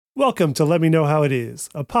Welcome to Let Me Know How It Is,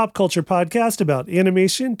 a pop culture podcast about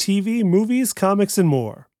animation, TV, movies, comics, and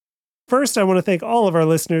more. First, I want to thank all of our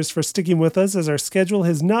listeners for sticking with us as our schedule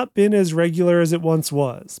has not been as regular as it once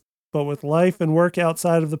was. But with life and work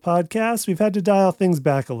outside of the podcast, we've had to dial things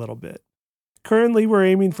back a little bit. Currently, we're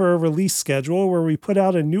aiming for a release schedule where we put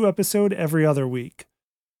out a new episode every other week.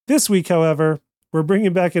 This week, however, we're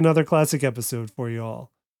bringing back another classic episode for you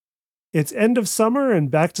all. It's end of summer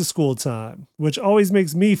and back to school time, which always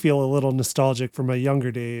makes me feel a little nostalgic for my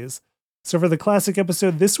younger days. So for the classic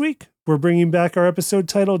episode this week, we're bringing back our episode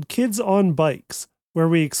titled Kids on Bikes, where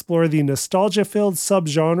we explore the nostalgia-filled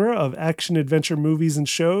subgenre of action-adventure movies and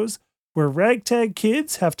shows where ragtag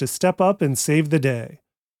kids have to step up and save the day.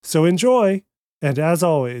 So enjoy, and as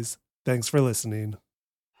always, thanks for listening.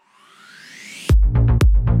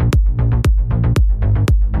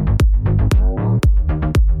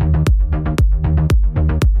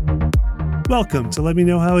 Welcome to Let Me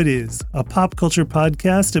Know How It Is, a pop culture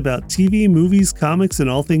podcast about TV, movies, comics, and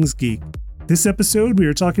all things geek. This episode, we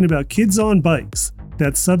are talking about Kids on Bikes,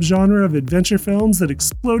 that subgenre of adventure films that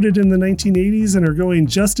exploded in the 1980s and are going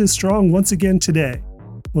just as strong once again today.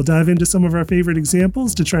 We'll dive into some of our favorite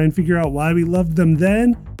examples to try and figure out why we loved them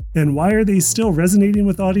then, and why are they still resonating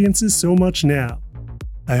with audiences so much now.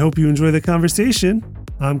 I hope you enjoy the conversation.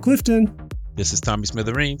 I'm Clifton. This is Tommy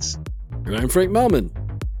Smithereens. And I'm Frank Melman.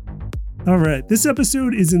 All right, this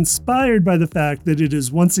episode is inspired by the fact that it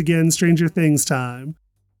is once again Stranger Things time,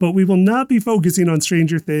 but we will not be focusing on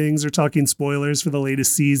Stranger Things or talking spoilers for the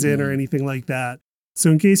latest season or anything like that.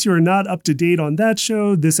 So in case you are not up to date on that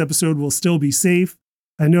show, this episode will still be safe.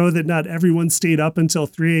 I know that not everyone stayed up until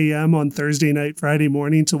 3 a.m. on Thursday night, Friday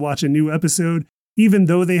morning to watch a new episode, even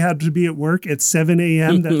though they had to be at work at 7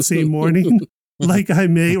 a.m. that same morning, like I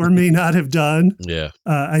may or may not have done. Yeah.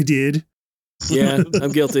 I did. Yeah,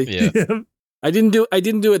 I'm guilty. Yeah. I didn't do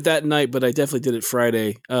it that night, but I definitely did it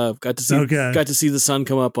Friday. Got to see the sun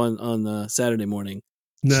come up on Saturday morning.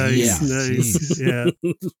 Nice. Yeah.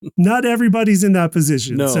 Not everybody's in that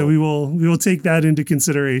position, No. so we will take that into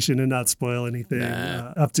consideration and not spoil anything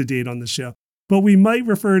up to date on the show. But we might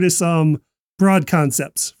refer to some broad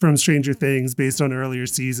concepts from Stranger Things based on earlier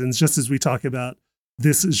seasons, just as we talk about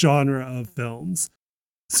this genre of films.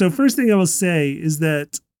 So first thing I will say is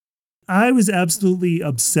that I was absolutely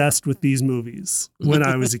obsessed with these movies when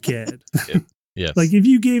I was a kid. Yes. Like if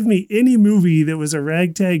you gave me any movie that was a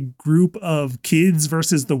ragtag group of kids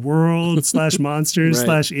versus the world / monsters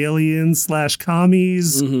Right. / aliens /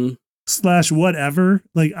 commies / whatever,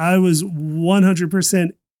 like I was 100%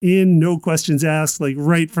 in, no questions asked, like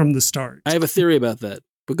right from the start. I have a theory about that,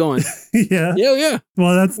 but go on. Yeah. Yeah.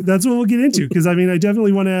 Well, that's what we'll get into, because I mean, I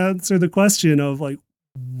definitely want to answer the question of like,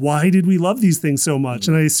 why did we love these things so much?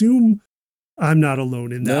 And I assume I'm not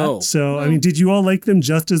alone in that. No. So, I mean, did you all like them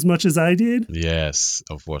just as much as I did? Yes.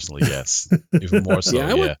 Unfortunately, yes. Even more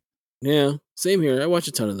so. Yeah, same here. I watch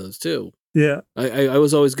a ton of those too. Yeah. I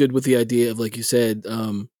was always good with the idea of, like you said,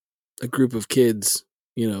 a group of kids,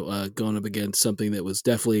 going up against something that was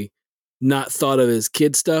definitely not thought of as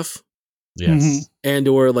kid stuff. Yes. And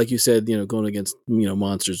or like you said, going against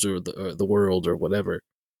monsters or the world or whatever.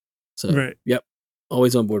 So Right. Yep,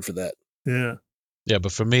 always on board for that. Yeah. Yeah,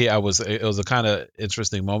 but for me, it was a kind of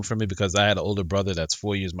interesting moment for me because I had an older brother that's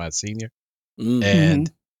 4 years my senior, and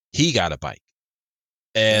he got a bike.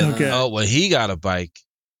 And when he got a bike,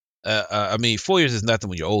 I mean, 4 years is nothing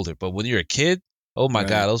when you're older, but when you're a kid, oh my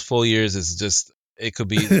God, those 4 years is just, it could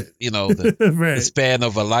be, the span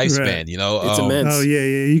of a lifespan, It's immense. Oh,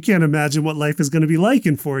 yeah. You can't imagine what life is going to be like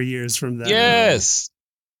in 4 years from that. Yes.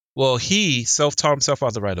 Well, he self-taught himself how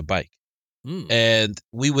to ride a bike. And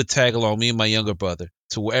we would tag along, me and my younger brother,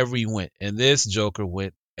 to wherever he went. And this joker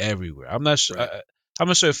went everywhere. I'm not sure. I'm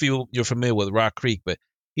not sure if you're familiar with Rock Creek, but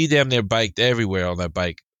he damn near biked everywhere on that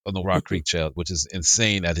bike on the Rock Creek Trail, which is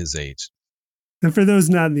insane at his age. And for those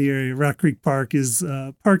not in the area, Rock Creek Park is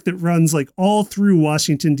a park that runs like all through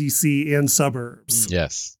Washington, D.C. and suburbs.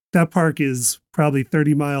 Yes. That park is probably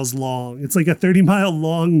 30 miles long. It's like a 30-mile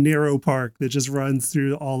long, narrow park that just runs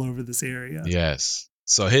through all over this area. Yes.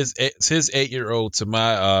 So his 8-year-old to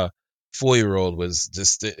my 4-year-old was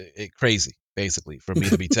just crazy, basically, for me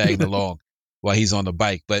to be tagging along while he's on the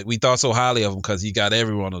bike. But we thought so highly of him because he got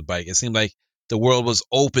everyone on the bike. It seemed like the world was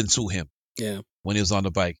open to him when he was on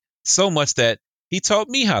the bike. So much that he taught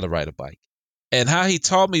me how to ride a bike. And how he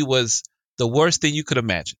taught me was the worst thing you could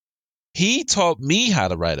imagine. He taught me how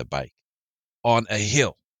to ride a bike on a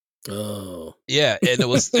hill. Oh. Yeah, and it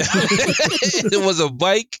was a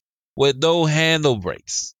bike with no handle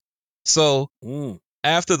brakes. So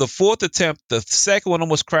after the fourth attempt, the second one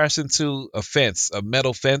almost crashed into a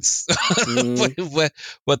metal fence.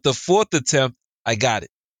 But the fourth attempt, I got it.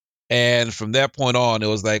 And from that point on, it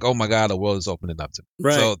was like, oh my God, the world is opening up to me.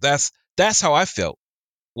 Right. So that's how I felt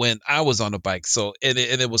when I was on the bike. So, and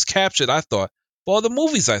it was captured, I thought, by all the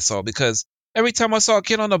movies I saw, because every time I saw a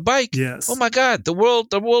kid on a bike, Yes. oh my God, the world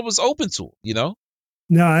was open to him, you know?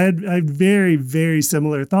 No, I had very, very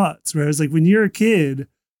similar thoughts where I was like, when you're a kid,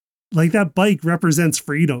 like that bike represents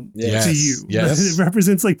freedom to you. Yes. It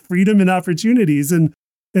represents like freedom and opportunities. And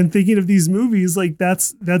thinking of these movies, like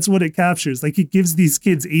that's what it captures. Like it gives these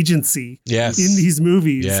kids agency in these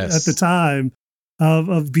movies at the time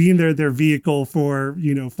of being their vehicle for,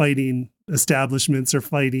 you know, fighting establishments or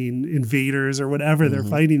fighting invaders or whatever they're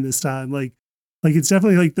fighting this time. Like it's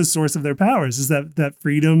definitely like the source of their powers is that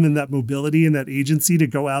freedom and that mobility and that agency to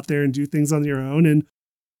go out there and do things on your own.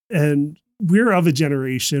 And we're of a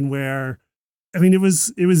generation where, I mean, it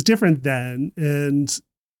was different then. And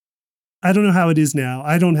I don't know how it is now.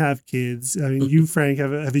 I don't have kids. I mean, you, Frank,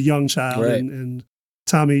 have a young child, Right. and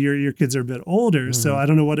Tommy, your kids are a bit older. So I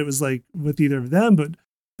don't know what it was like with either of them, but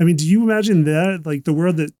I mean, do you imagine that, like the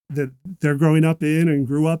world that they're growing up in and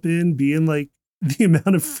grew up in being like the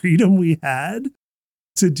amount of freedom we had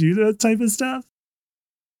to do that type of stuff?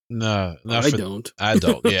 No, I don't. I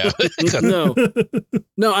don't. Yeah. No.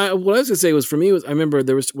 What I was gonna say was, for me, I remember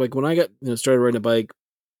there was like when I got started riding a bike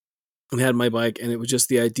and had my bike, and it was just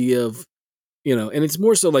the idea of, and it's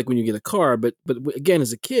more so like when you get a car, but again,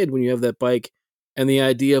 as a kid, when you have that bike and the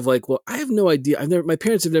idea of like, well, I have no idea. My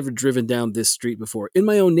parents have never driven down this street before in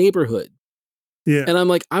my own neighborhood. Yeah. And I'm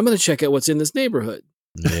like, I'm going to check out what's in this neighborhood.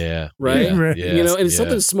 Yeah. Right. Yeah, Right. yes, And it's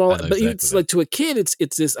something small, but exactly it's like to a kid,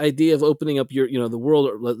 it's this idea of opening up your, the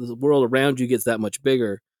world around you gets that much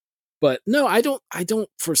bigger. But no, I don't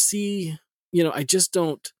foresee, I just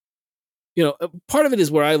don't, part of it is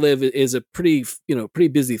where I live is a pretty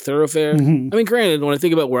busy thoroughfare. Mhm. I mean, granted, when I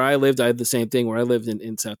think about where I lived, I had the same thing where I lived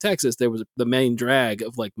in South Texas. There was the main drag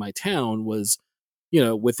of like my town was,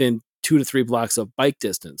 within 2 to 3 blocks of bike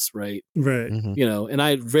distance. Right. Right. And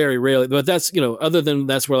I very rarely, but that's, other than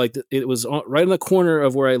that's where like it was right in the corner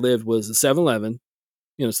of where I lived was the 7-Eleven,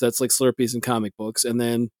 so that's like Slurpees and comic books. And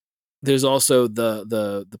then there's also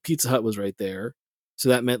the Pizza Hut was right there. So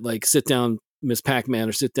that meant like sit down Miss Pac-Man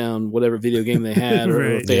or sit down whatever video game they had, or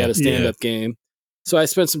Right. if they had a stand-up game. So I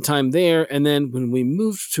spent some time there. And then when we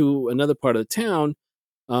moved to another part of the town,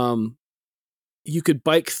 you could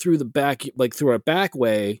bike through the back, like through our back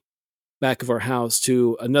of our house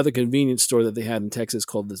to another convenience store that they had in Texas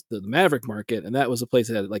called the Maverick Market. And that was a place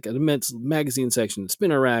that had like an immense magazine section,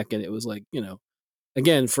 spinner rack. And it was like,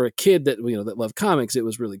 again, for a kid that, that loved comics, it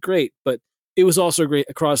was really great, but it was also great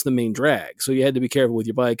across the main drag. So you had to be careful with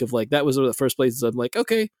your bike of like, that was one of the first places I'm like,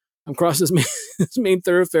 okay, I'm crossing this main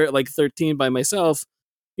thoroughfare at like 13 by myself,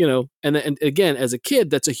 and again, as a kid,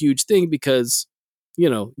 that's a huge thing because,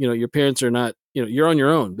 your parents are not, you're on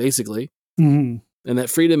your own basically. Mm-hmm. And that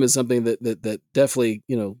freedom is something that definitely,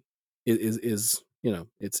 is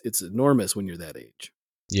it's enormous when you're that age.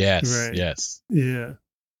 Yes. Right. Yes. Yeah.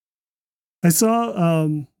 I saw,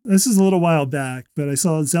 this is a little while back, but I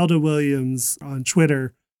saw Zelda Williams on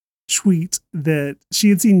Twitter tweet that she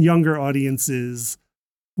had seen younger audiences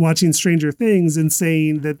watching Stranger Things and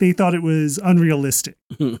saying that they thought it was unrealistic.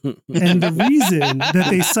 And the reason that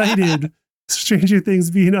they cited Stranger Things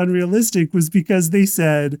being unrealistic was because they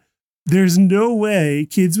said there's no way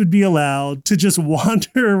kids would be allowed to just wander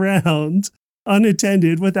around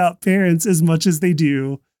unattended without parents as much as they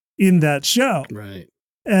do in that show. Right.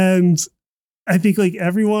 And I think like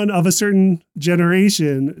everyone of a certain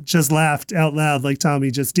generation just laughed out loud like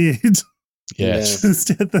Tommy just did. Yes. Just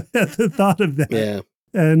at the thought of that. Yeah.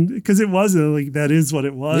 And because it wasn't like, that is what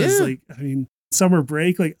it was. Yeah. Like, I mean, summer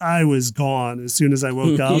break, like I was gone as soon as I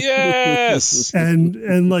woke up. Yes.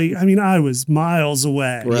 And like, I mean, I was miles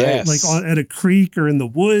away, Right. Yes. like at a creek or in the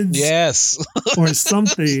woods Yes. or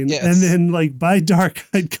something. Yes. And then like by dark,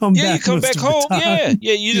 I'd come Yeah, back. you come most back of the home. time. Yeah.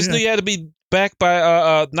 Yeah. You just Yeah. knew you had to be back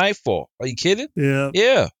by nightfall. Are you kidding? Yeah.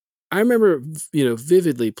 Yeah. I remember,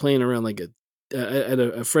 vividly playing around like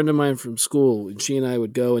a friend of mine from school, and she and I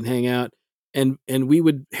would go and hang out, and we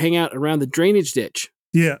would hang out around the drainage ditch.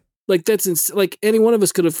 Yeah. Like like any one of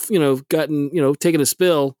us could have, gotten, taken a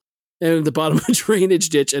spill at the bottom of a drainage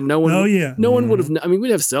ditch, and no one, Oh yeah. no one would have. I mean,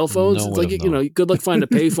 we'd have cell phones. No It's one like, would have known. good luck finding a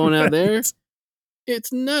payphone out there.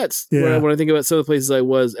 It's nuts. Yeah. When I think about some of the places I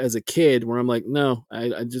was as a kid, where I'm like, no,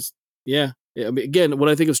 I just, yeah. I mean, again, when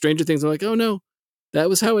I think of Stranger Things, I'm like, oh no, that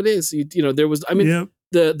was how it is. There was, I mean,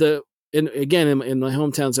 Yep. and again, in my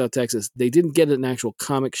hometown, South Texas, they didn't get an actual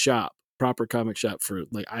comic shop proper comic shop for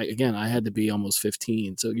like I had to be almost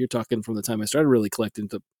 15. So you're talking from the time I started really collecting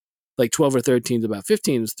to like 12 or 13 to about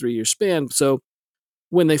 15 is 3 year span. So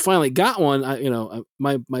when they finally got one,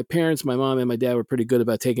 my parents, my mom and my dad were pretty good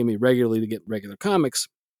about taking me regularly to get regular comics,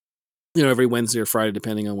 every Wednesday or Friday,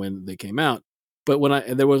 depending on when they came out. But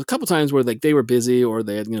there was a couple times where like they were busy or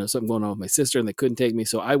they had, something going on with my sister and they couldn't take me.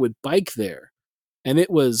 So I would bike there, and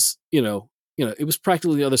it was, it was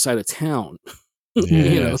practically the other side of town.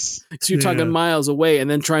 Yes. So you're talking miles away, and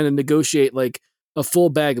then trying to negotiate like a full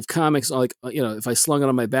bag of comics. Like, if I slung it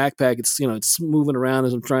on my backpack, it's moving around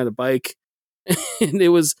as I'm trying to bike. And it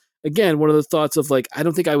was, again, one of the thoughts of like, I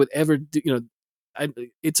don't think I would ever do,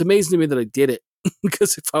 it's amazing to me that I did it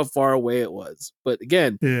because of how far away it was. But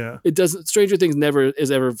again, it doesn't, Stranger Things never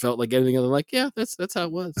has ever felt like anything other than like, yeah, that's how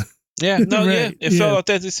it was. Yeah. No, Right. It felt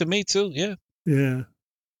authentic to me too. Yeah. Yeah.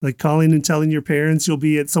 Like calling and telling your parents you'll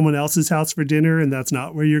be at someone else's house for dinner and that's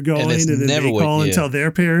not where you're going. And then they call and tell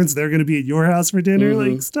their parents they're going to be at your house for dinner.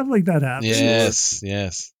 Mm-hmm. Like stuff like that happens.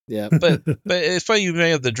 Yes. Yeah. But it's funny you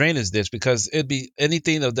bring up the drainage ditch because it'd be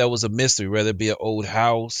anything that was a mystery, whether it be an old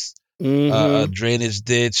house, a drainage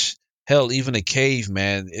ditch, hell, even a cave,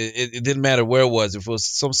 man. It didn't matter where it was. If it was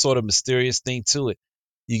some sort of mysterious thing to it,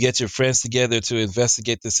 you get your friends together to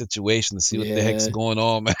investigate the situation to see what the heck's going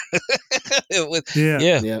on, man.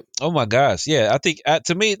 Oh my gosh. Yeah. I think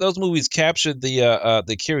to me, those movies captured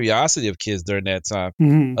the curiosity of kids during that time,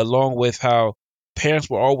 along with how parents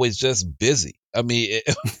were always just busy. I mean,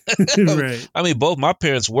 right. I mean, both my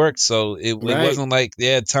parents worked, so it wasn't like they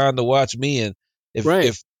had time to watch me. And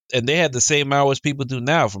if they had the same hours people do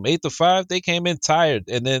now, from 8 to 5, they came in tired,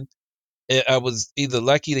 and then I was either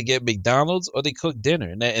lucky to get McDonald's or they cooked dinner,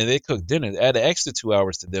 and they cooked dinner. They added extra 2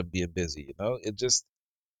 hours to them being busy.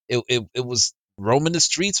 It was roaming the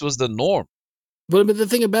streets was the norm. But the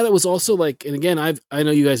thing about it was also like, and again, I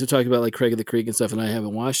know you guys have talked about like Craig of the Creek and stuff, and I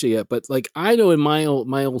haven't watched it yet. But like, I know in my old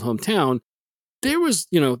hometown, there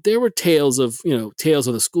were tales of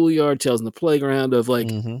the schoolyard, tales in the playground of like,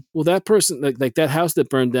 well, that person like that house that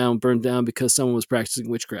burned down because someone was practicing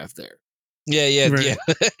witchcraft there. Yeah. Yes,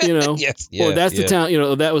 or that's the town.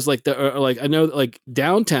 That was like I know like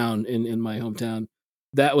downtown in my hometown,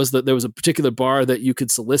 that was there was a particular bar that you could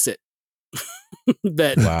solicit.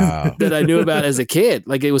 that I knew about as a kid.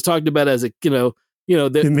 Like it was talked about as a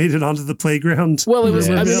they made it onto the playground. Well, it was.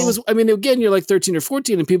 I mean, again, you're like 13 or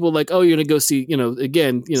 14, and people were like, oh, you're gonna go see.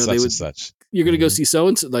 Again, such. You're gonna go see so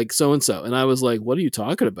and so, and I was like, what are you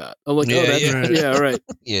talking about? I'm like, right.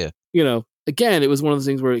 Yeah. Again, it was one of those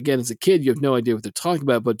things where, again, as a kid, you have no idea what they're talking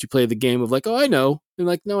about, but you play the game of like, oh, I know, and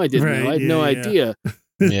like, no, I didn't know. I had no idea.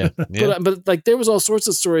 Yeah. But like, there was all sorts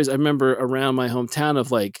of stories I remember around my hometown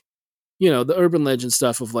of like, the urban legend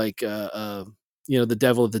stuff of like, the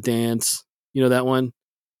devil of the dance. You know that one?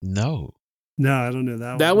 No, I don't know that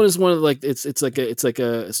one. That one is one of like it's like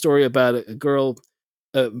a story about a girl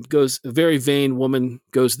a very vain woman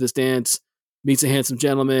goes to this dance, meets a handsome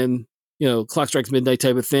gentleman, clock strikes midnight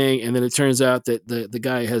type of thing, and then it turns out that the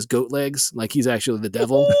guy has goat legs, like he's actually the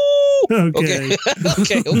devil. Okay.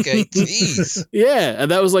 Jeez. Yeah,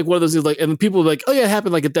 and that was like one of those like, and people were like, oh yeah, it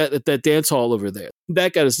happened like at that dance hall over there,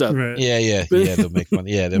 that kind of stuff. Right. Yeah. They'll make fun.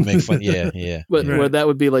 Yeah, they'll make fun. Yeah. But where that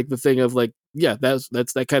would be like the thing of like, yeah, that's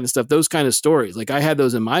that kind of stuff. Those kind of stories, like I had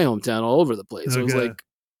those in my hometown all over the place. Okay. It was like,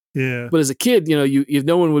 yeah. But as a kid,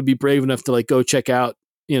 no one would be brave enough to like go check out,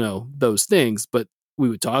 those things, but we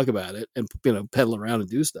would talk about it and pedal around and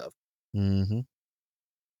do stuff. Mm-hmm.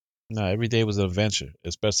 No, every day was an adventure,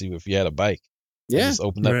 especially if you had a bike. Yeah. Just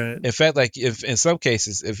open up. Right. In fact, like if in some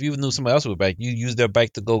cases, if you knew somebody else with a bike, you use their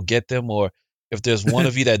bike to go get them. Or if there's one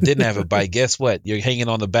of you that didn't have a bike, guess what? You're hanging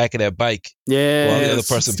on the back of that bike. Yeah. While the other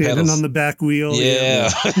person standing pedals on the back wheel. Yeah.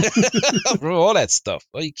 All that stuff.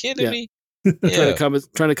 Are you kidding me? Yeah.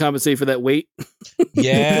 Trying to compensate for that weight.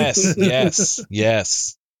 Yes.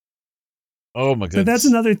 Oh my goodness. But that's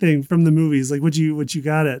another thing from the movies, like what you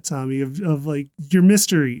got at, Tommy, of like your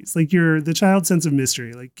mysteries, like the child sense of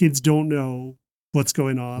mystery. Like kids don't know what's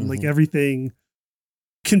going on. Like everything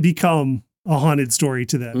can become a haunted story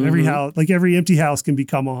to them. Every house, like every empty house can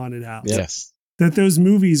become a haunted house. Yes. That those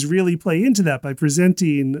movies really play into that by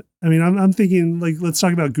presenting. I mean, I'm thinking like, let's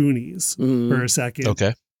talk about Goonies for a second.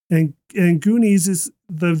 Okay. And Goonies is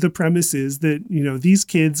the premise is that, these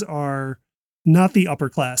kids are not the upper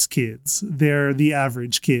class kids. They're the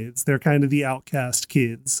average kids. They're kind of the outcast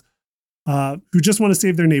kids who just want to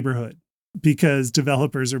save their neighborhood because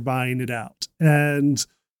developers are buying it out. And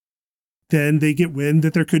then they get wind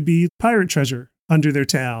that there could be pirate treasure under their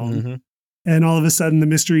town. and all of a sudden the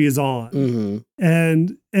mystery is on. Mm-hmm.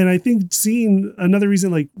 And I think seeing another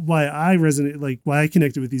reason like why I resonate, like why I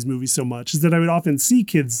connected with these movies so much, is that I would often see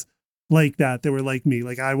kids like that were like me.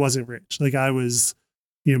 Like I wasn't rich, like I was,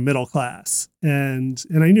 middle class, and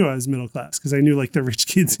I knew I was middle class because I knew like the rich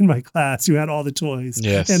kids in my class who had all the toys,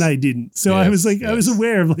 and I didn't. So I was like, I was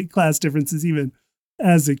aware of like class differences even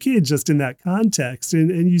as a kid, just in that context.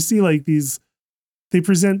 And you see like they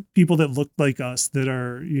present people that look like us, that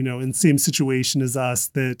are, in the same situation as us,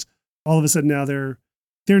 that all of a sudden now their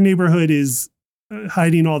neighborhood is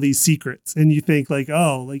hiding all these secrets. And you think like,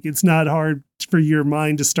 oh, like it's not hard for your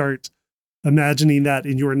mind to start imagining that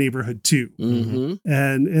in your neighborhood too. Mm-hmm.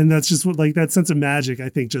 And that's just what, like, that sense of magic, I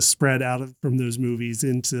think, just spread out from those movies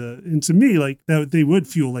into me, like that they would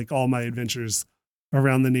fuel like all my adventures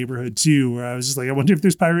around the neighborhood too, where I was just like, I wonder if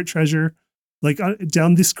there's pirate treasure like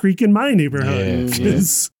down this creek in my neighborhood,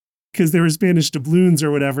 because there were Spanish doubloons or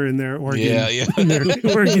whatever in their Oregon, in their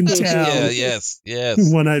Oregon town. Yes.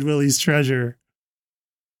 One-Eyed Willie's treasure.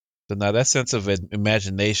 So now that sense of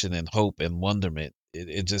imagination and hope and wonderment,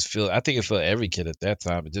 it just feels, I think it felt every kid at that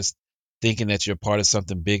time, just thinking that you're part of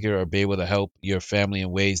something bigger or be able to help your family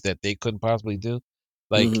in ways that they couldn't possibly do.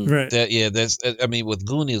 Like that, I mean, with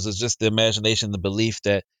Goonies, it's just the imagination, the belief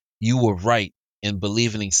that you were right in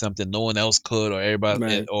believing in something no one else could, or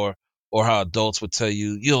everybody, or how adults would tell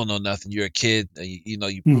you, you don't know nothing, you're a kid,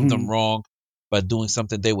 you prove them wrong by doing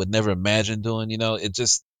something they would never imagine doing. It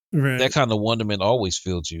just, that kind of wonderment always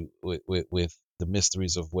filled you with the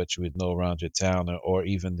mysteries of what you would know around your town, or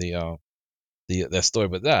even that story.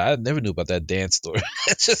 But I never knew about that dance story.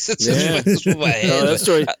 It just went through my head. No, that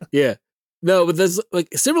story, No, but that's like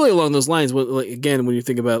similarly along those lines. Like again, when you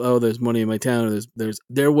think about, there's money in my town, or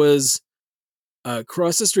there was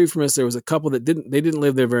across the street from us, there was a couple that didn't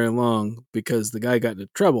live there very long because the guy got into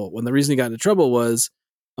trouble. When the reason he got into trouble was,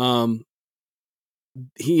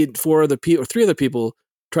 he had three other people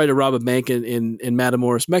tried to rob a bank in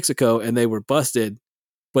Matamoros, Mexico, and they were busted.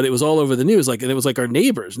 But it was all over the news, and it was like our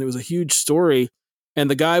neighbors, and it was a huge story. And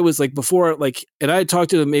the guy was like, before, like, and I had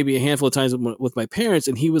talked to him maybe a handful of times with my parents,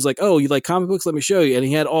 and he was like, "Oh, you like comic books? Let me show you." And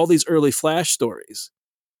he had all these early Flash stories,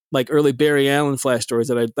 like early Barry Allen Flash stories.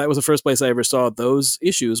 That was the first place I ever saw those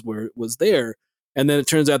issues was there. And then it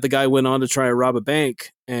turns out the guy went on to try to rob a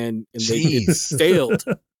bank, and it failed.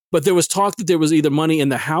 But there was talk that there was either money in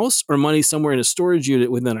the house or money somewhere in a storage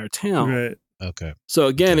unit within our town. Right. Okay. So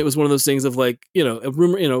again, it was one of those things of like, a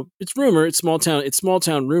rumor, it's rumor, it's small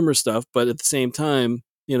town rumor stuff. But at the same time,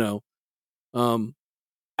 but the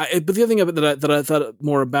other thing that I thought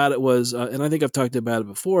more about it was, and I think I've talked about it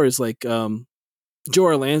before, is like, Joe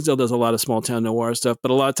R. Lansdale does a lot of small town noir stuff,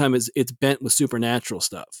 but a lot of times it's bent with supernatural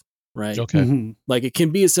stuff, right? Okay. Like it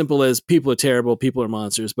can be as simple as people are terrible, people are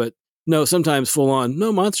monsters, but no, sometimes full on,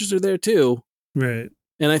 no, monsters are there too. Right.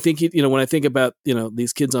 And I think, when I think about,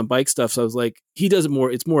 these kids on bike stuff, so I was like, he does it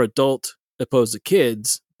more, it's more adult opposed to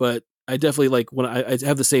kids, but I definitely like when I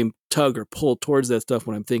have the same tug or pull towards that stuff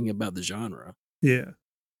when I'm thinking about the genre. Yeah.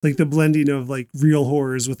 Like the blending of like real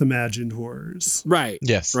horrors with imagined horrors. Right.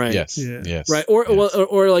 Yes. Right. Yes. Yeah. Yes. Right.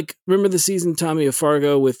 Or like, remember the season, Tommy, of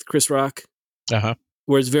Fargo with Chris Rock? Uh-huh.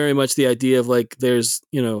 Where it's very much the idea of like, there's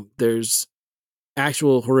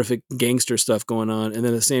actual horrific gangster stuff going on. And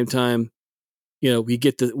then at the same time, we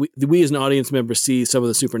get we as an audience member see some of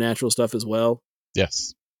the supernatural stuff as well.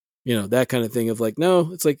 Yes. That kind of thing of like,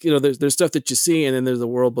 no, it's like, there's stuff that you see, and then there's a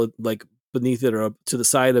world like beneath it or up to the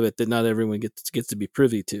side of it that not everyone gets to be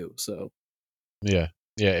privy to. So. Yeah.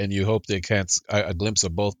 And you hope they catch a glimpse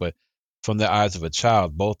of both, but from the eyes of a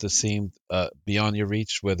child, both have seemed beyond your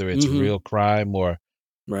reach, whether it's real crime or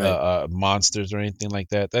monsters or anything like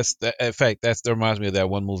that. In fact, that reminds me of that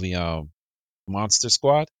one movie, Monster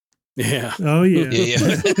Squad. Yeah. Oh yeah.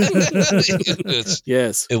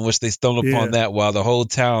 Yes. In which they stumble upon that while the whole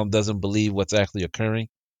town doesn't believe what's actually occurring.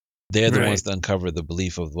 They're the ones to uncover the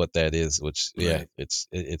belief of what that is, which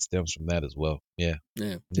it stems from that as well. Yeah.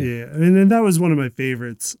 I mean, and that was one of my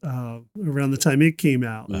favorites around the time it came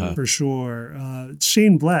out, for sure.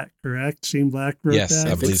 Shane Black, correct? Shane Black wrote that? Yes,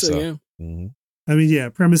 I believe so. Yeah. Mm-hmm. I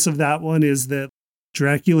mean, premise of that one is that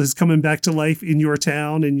Dracula is coming back to life in your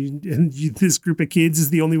town, and this group of kids is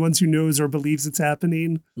the only ones who knows or believes it's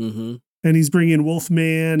happening. Mm-hmm. And he's bringing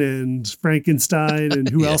Wolfman and Frankenstein and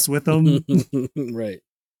who else with him. Right.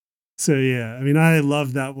 So, yeah, I mean, I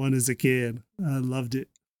loved that one as a kid. I loved it.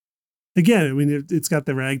 Again, I mean, it's got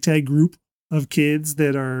the ragtag group of kids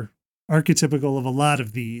that are archetypical of a lot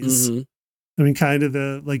of these. Mm-hmm. I mean, kind of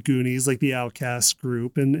the like Goonies, like the outcast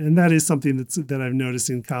group. And that is something that I've noticed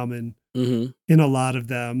in common in a lot of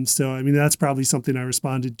them. So, I mean, that's probably something I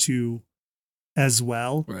responded to as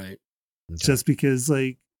well. Right. just because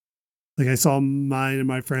like I saw mine and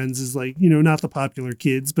my friends as like, you know, not the popular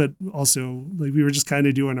kids, but also like we were just kind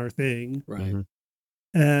of doing our thing. Right.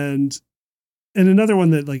 And another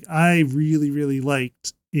one that like I really, really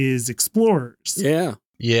liked is Explorers. Yeah.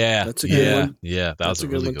 Yeah. That's a good one. Yeah. That's a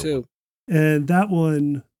good one too. And that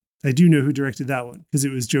one, I do know who directed that one because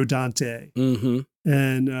it was Joe Dante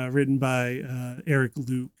and written by Eric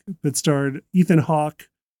Luke, but starred Ethan Hawke,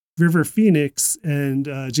 River Phoenix, and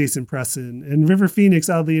Jason Presson. And River Phoenix,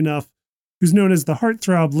 oddly enough, who's known as the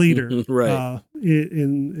heartthrob later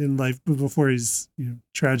in life before his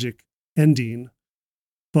tragic ending.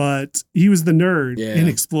 But he was the nerd in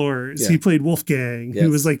Explorers. He played Wolfgang,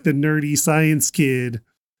 who was like the nerdy science kid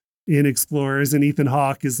in Explorers, and Ethan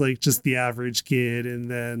Hawke is like just the average kid. And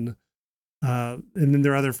then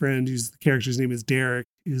their other friend, whose the character's name is Derek,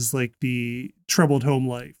 is like the troubled home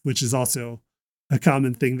life, which is also a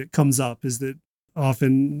common thing that comes up, is that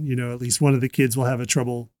often, at least one of the kids will have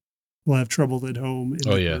trouble at home in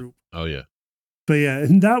the group. Oh yeah. But yeah,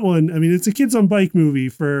 and that one, I mean, it's a kids on bike movie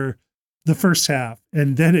for the first half,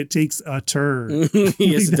 and then it takes a turn.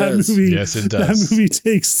 Yes, it does. Yes, it does. That movie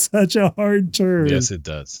takes such a hard turn. Yes, it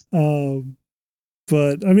does.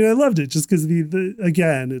 But I mean, I loved it just because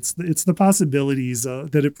again, it's the possibilities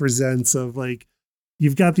that it presents of like,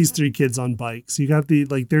 you've got these three kids on bikes. You got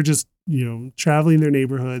they're just, traveling their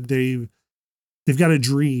neighborhood. They've got a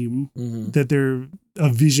dream that they're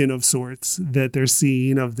a vision of sorts that they're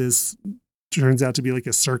seeing of this, turns out to be like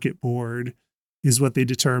a circuit board is what they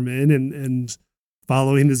determine. And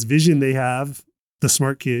following this vision they have, the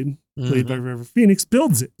smart kid played by River Phoenix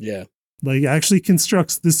builds it. Yeah. Like actually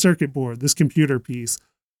constructs this circuit board, this computer piece.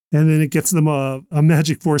 And then it gets them a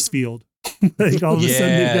magic force field. Like all of a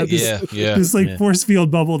sudden they've got this force field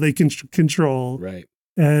bubble they can control. Right.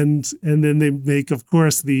 And then they make, of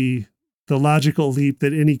course, the logical leap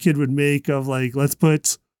that any kid would make of like, let's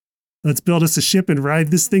build us a ship and ride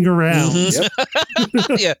this thing around.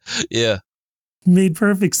 Yeah. Made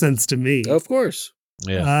perfect sense to me. Of course.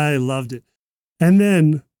 Yeah. I loved it. And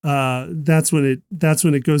then that's when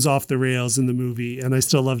it goes off the rails in the movie, and I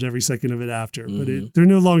still loved every second of it after. But they're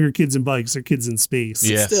no longer kids in bikes, they're kids in space.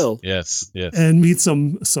 Yes. Still. Yes. And meet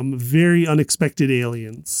some very unexpected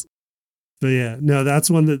aliens. But yeah, no, that's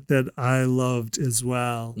one that I loved as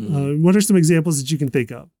well. What are some examples that you can think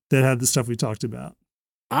of that had the stuff we talked about?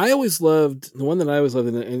 I always loved the one that I always loved,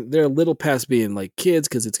 and they're a little past being like kids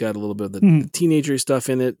because it's got a little bit of the teenager stuff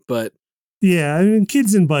in it. But yeah, I mean,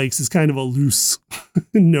 kids in bikes is kind of a loose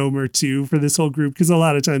nomer too for this whole group, because a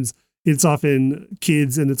lot of times it's often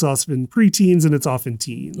kids and it's often preteens and it's often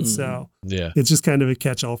teens. So it's just kind of a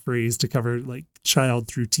catch-all phrase to cover like child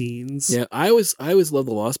through teens. Yeah, I always love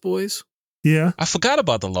the Lost Boys. Yeah, I forgot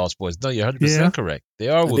about the Lost Boys. No, you're 100% correct. They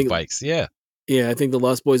are with bikes. Yeah. Yeah, I think the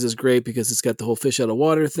Lost Boys is great because it's got the whole fish out of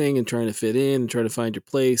water thing and trying to fit in and trying to find your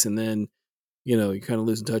place. And then, you kind of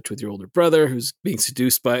lose in touch with your older brother who's being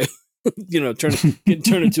seduced by, turn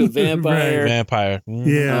into a vampire. Right. Vampire.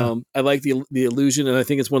 Yeah. I like the illusion. And I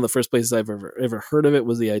think it's one of the first places I've ever heard of it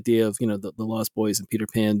was the idea of, the Lost Boys and Peter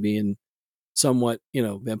Pan being somewhat,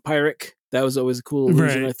 vampiric. That was always a cool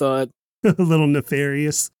illusion, I thought. A little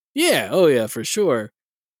nefarious. Yeah. Oh, yeah, for sure.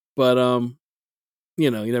 But, you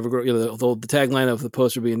never grow. The tagline of the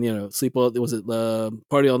poster being, sleep all. Was it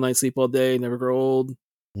party all night, sleep all day, never grow old?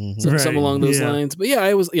 Something along those lines. But yeah,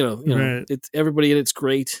 I was, it's everybody in it's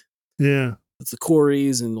great. Yeah, it's the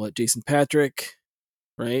Coreys and Jason Patrick,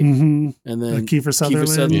 right? And then Kiefer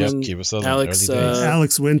Sutherland, Kiefer Sutherland,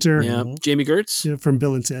 Alex Winter, Jamie Gertz, from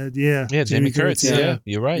Bill and Ted, Jamie Gertz,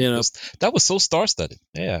 you're right. That was so star-studded.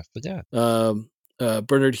 Yeah, I forgot.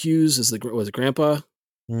 Bernard Hughes was a grandpa.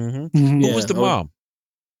 Who was the mom?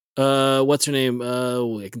 What's her name?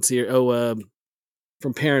 I can see her.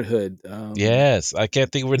 From Parenthood. Yes, I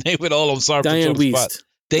can't think of her name at all. I'm sorry. Diane Wiest.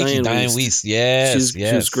 Thank you, Diane Wiest. Yes,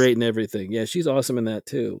 she was great in everything. Yeah, she's awesome in that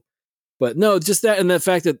too. But no, just that and the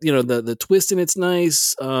fact that the twist in it's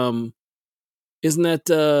nice. Isn't that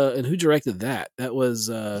and who directed that? That was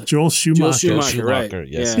Joel Schumacher. Joel Schumacher, right?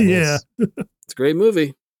 Yes, yeah. It's a great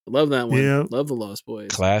movie. I love that one. Yeah. Love the Lost Boys.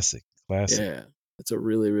 Classic. Yeah, it's a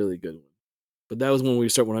really, really good one. But that was when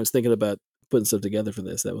I was thinking about putting stuff together for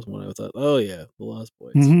this. That was when I thought, oh yeah, the Lost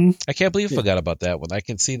Boys. I can't believe I forgot about that one. I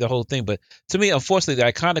can see the whole thing, but to me, unfortunately, the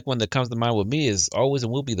iconic one that comes to mind with me is always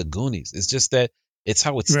and will be the Goonies. It's just that it's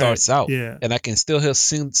how it starts out, and I can still hear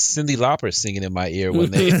Cyndi Lauper singing in my ear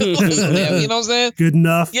when they, you know what I'm saying? Good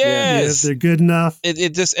enough. Yes, they're good enough.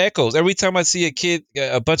 It just echoes every time I see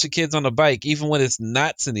a bunch of kids on a bike, even when it's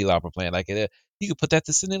not Cyndi Lauper playing. Like you could put that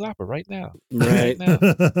to Cyndi Lauper right now, right now.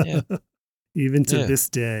 Yeah. Even to this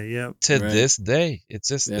day, To this day, it's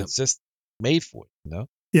just made for it, you know?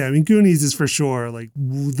 Yeah, I mean, Goonies is for sure like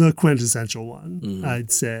the quintessential one, Mhm.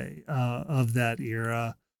 I'd say, of that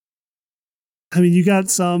era. I mean, you got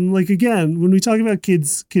some, like, again, when we talk about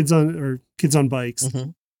kids on bikes,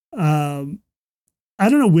 I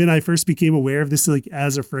don't know when I first became aware of this, like,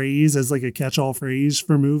 as a phrase, as like a catch-all phrase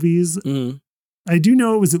for movies. Mhm. I do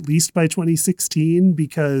know it was at least by 2016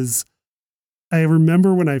 because I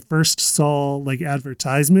remember when I first saw like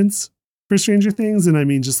advertisements for Stranger Things, and I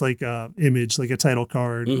mean just like a image, like a title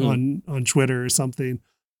card Mhm. on Twitter or something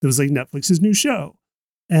that was like Netflix's new show.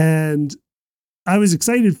 And I was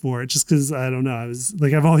excited for it just because I don't know. I was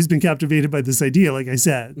like, I've always been captivated by this idea. Like I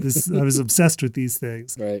said, I was obsessed with these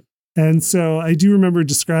things. Right. And so I do remember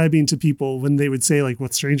describing to people when they would say like,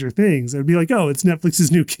 what's Stranger Things? I'd be like, oh, it's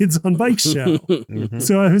Netflix's new Kids on Bikes show. Mhm.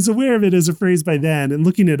 So I was aware of it as a phrase by then, and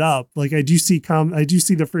looking it up, like I do see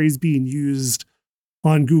the phrase being used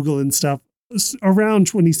on Google and stuff around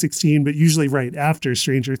 2016, but usually right after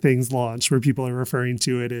Stranger Things launch, where people are referring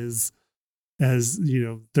to it as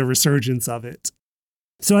the resurgence of it.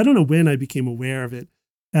 So I don't know when I became aware of it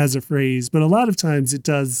as a phrase, but a lot of times it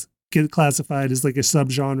does get classified as like a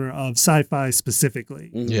subgenre of sci-fi specifically.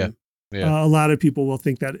 Mhm. Yeah. Yeah. A lot of people will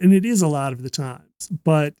think that, and it is a lot of the times,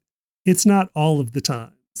 but it's not all of the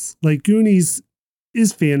times. Like Goonies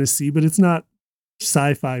is fantasy, but it's not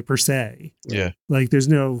sci-fi per se. Yeah. Like there's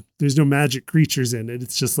no magic creatures in it.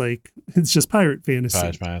 It's just pirate fantasy.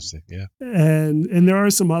 Pirate fantasy. Yeah. And there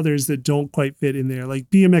are some others that don't quite fit in there. Like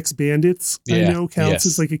BMX Bandits, I Yeah. know counts Yes.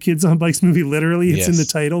 as like a Kids on Bikes movie. Literally, it's in the Yes.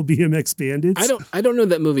 title, BMX Bandits. I don't know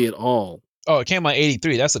that movie at all. Oh, it came out in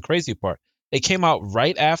 83. That's the crazy part. It came out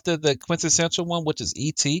right after the quintessential one, which is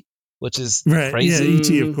E.T., which is Right. crazy. Yeah,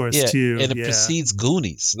 E.T. of course Yeah, too. and it yeah. precedes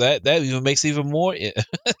Goonies. That even makes even more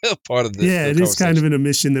part of the Yeah, the it is kind of conversation. an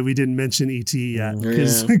omission that we didn't mention E.T. yet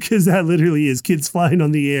Mhm. because that literally is kids flying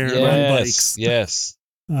on the air on bikes. Yes.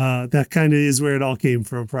 That kind of is where it all came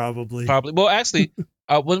from, probably. Probably. Well, actually,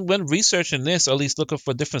 when researching this, or at least looking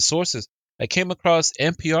for different sources, I came across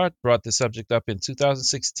NPR brought the subject up in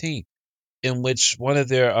 2016, in which one of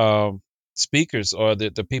their speakers or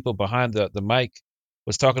the people behind the mic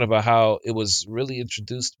was talking about how it was really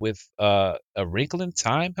introduced with A Wrinkle in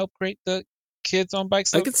Time helped create the Kids on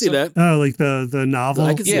Bikes. I could see that. Oh, like the novel,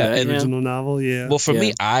 I could see that. the Yeah. original novel. Yeah. Well, for me,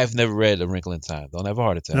 Yeah. I've never read A Wrinkle in Time. Don't have a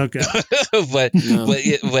heart attack. Okay. but No.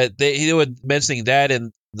 but they were mentioning that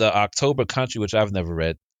in the October Country, which I've never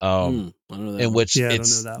read. I don't know that In one. which Yeah, I don't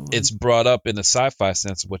know that one. it's brought up in the sci-fi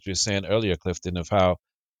sense of what you were saying earlier, Clifton, of how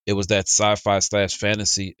it was that sci-fi /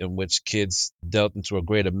 fantasy in which kids dealt into a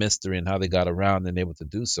greater mystery and how they got around and able to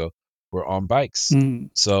do so were on bikes.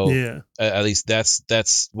 So Yeah. at least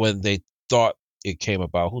that's when they thought it came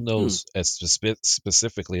about. Who knows as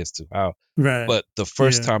specifically as to how? Right. But the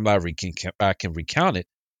first Yeah. time I can recount it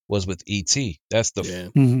was with E.T. That's the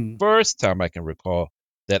Yeah. first time I can recall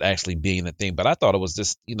that actually being a thing. But I thought it was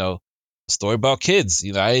just a story about kids.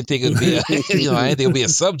 I didn't think it'd be I didn't think it'd be a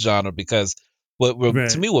subgenre because to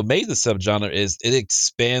Right. me what made the subgenre is it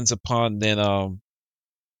expands upon then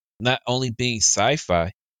not only being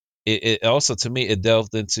sci-fi. It also, to me, it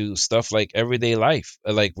delved into stuff like everyday life,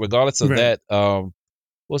 like regardless of Right. that.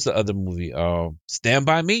 What's the other movie? Stand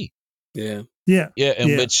By Me. Yeah. Yeah. Yeah, in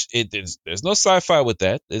Yeah. which there's no sci-fi with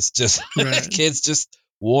that. It's just Right. kids just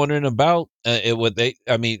wandering about.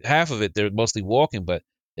 Half of it they're mostly walking, but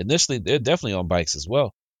initially they're definitely on bikes as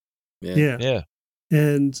well. Yeah. Yeah.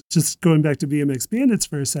 And just going back to BMX Bandits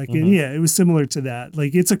for a second, Mhm. yeah, it was similar to that.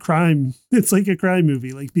 Like it's a crime. It's like a crime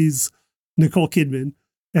movie. Like these Nicole Kidman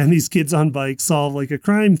and these kids on bikes solve like a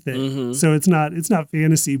crime thing. So it's not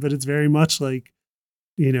fantasy, but it's very much like,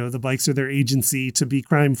 the bikes are their agency to be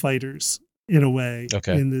crime fighters in a way.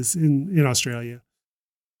 Okay. In Australia.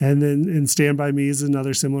 And then Stand By Me is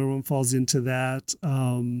another similar one, falls into that.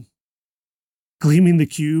 Gleaming the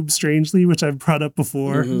Cube, strangely, which I've brought up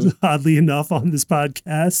before, oddly enough, on this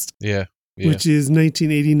podcast. Yeah. Which is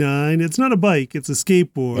 1989. It's not a bike, it's a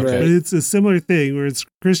skateboard. Okay. But it's a similar thing where it's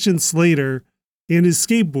Christian Slater and his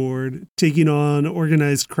skateboard taking on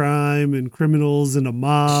organized crime and criminals and a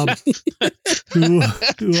mob who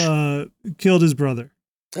killed his brother.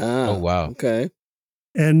 Oh, wow. Okay.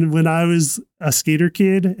 And when I was a skater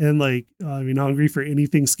kid and hungry for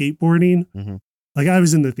anything skateboarding, like I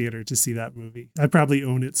was in the theater to see that movie. I probably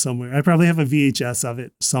own it somewhere. I probably have a VHS of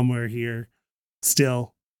it somewhere here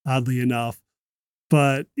still, oddly enough.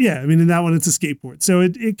 But yeah, I mean, in that one, it's a skateboard. So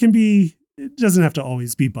it doesn't have to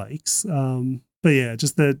always be bikes. But yeah,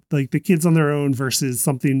 just that like the kids on their own versus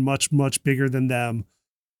something much, much bigger than them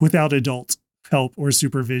without adult help or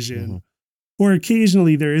supervision. Or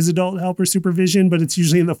occasionally there is adult help or supervision, but it's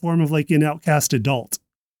usually in the form of like an outcast adult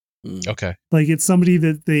Okay. Like it's somebody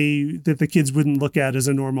that the kids wouldn't look at as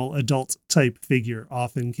a normal adult type figure,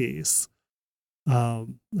 often case. I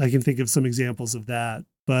can think of some examples of that,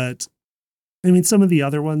 but I mean, some of the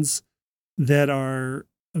other ones that are,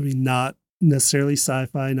 I mean, not necessarily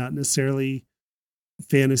sci-fi, not necessarily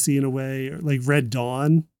fantasy in a way, or like Red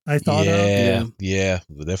Dawn, I thought of. Yeah.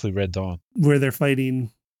 Definitely Red Dawn. Where they're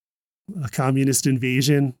fighting a communist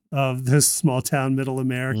invasion of this small town, middle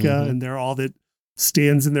America, and they're all that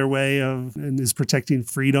stands in their way of and is protecting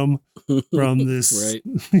freedom from this,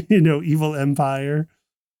 evil empire.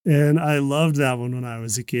 And I loved that one when I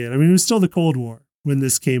was a kid. I mean, it was still the Cold War when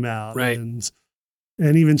this came out. Right. And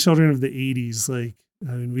even children of the 80s, like,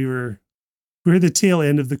 I mean, we were the tail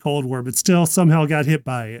end of the Cold War, but still somehow got hit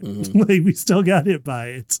by it. Like we still got hit by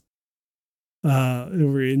it.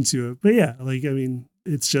 And we're into it. But yeah, like, I mean,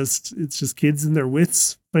 it's just kids and their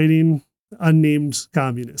wits fighting unnamed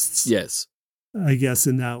communists. Yes. I guess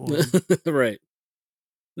in that one. Right.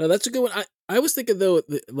 No, that's a good one. I was thinking though,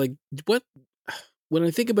 like what, when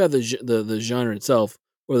I think about the genre itself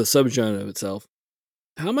or the subgenre of itself,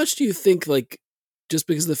 how much do you think, like, just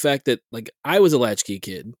because of the fact that, like, I was a latchkey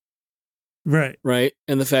kid, right,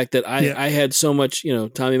 and the fact that I had so much,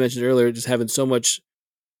 Tommy mentioned earlier, just having so much,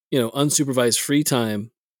 unsupervised free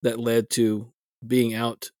time that led to being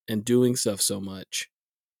out and doing stuff so much.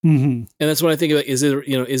 And that's what I think about. Is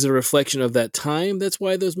it a reflection of that time? That's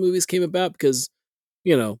why those movies came about. Because, I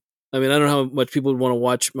mean, I don't know how much people would want to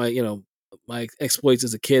watch my exploits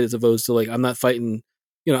as a kid, as opposed to, like, I'm not fighting.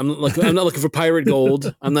 I'm not looking for pirate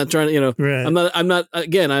gold. I'm not trying to, right. I'm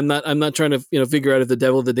not trying to, figure out if the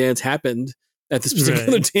Devil of the Dance happened at this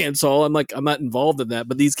particular dance hall. I'm not involved in that,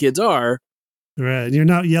 but these kids are. Right. You're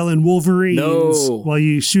not yelling Wolverines while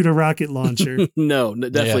you shoot a rocket launcher. No,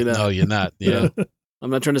 definitely not. No, you're not. Yeah. I'm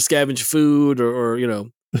not trying to scavenge food or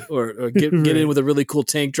get in with a really cool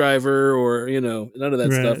tank driver or, none of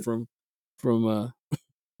that stuff from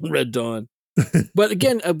Red Dawn. But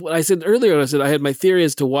again, what I said earlier, I had my theory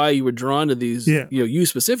as to why you were drawn to these, you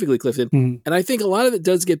specifically, Clifton. And I think a lot of it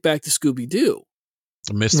does get back to Scooby-Doo.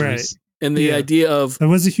 The mysteries. And the idea of... I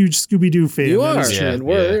was a huge Scooby-Doo fan. You are, and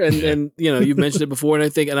were. And you've mentioned it before, and I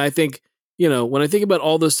think, when I think about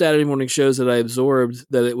all those Saturday morning shows that I absorbed,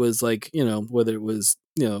 that it was like, whether it was,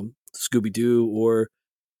 Scooby-Doo or,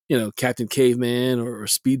 Captain Caveman or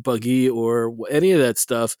Speed Buggy or any of that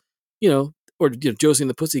stuff, or Josie and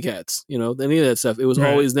the Pussycats, any of that stuff. It was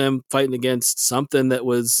always them fighting against something that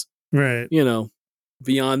was,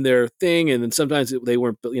 beyond their thing. And then sometimes they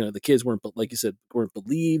weren't, the kids weren't, like you said, weren't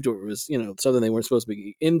believed, or it was, something they weren't supposed to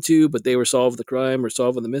be into, but they were solving the crime or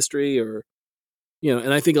solving the mystery, or,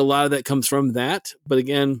 and I think a lot of that comes from that. But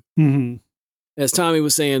again, as Tommy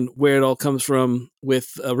was saying, where it all comes from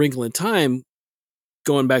with A Wrinkle in Time,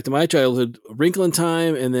 going back to my childhood, A Wrinkle in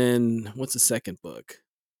Time, and then what's the second book?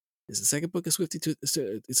 Is the second book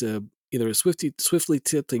either a swiftly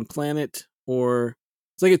tilting planet, or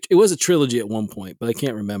it's like it was a trilogy at one point, but I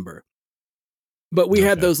can't remember. But we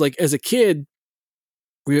had those, like, as a kid,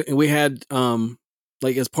 we had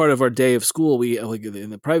like, as part of our day of school, we, like, in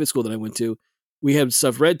the private school that I went to, we had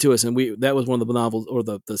stuff read to us, and that was one of the novels, or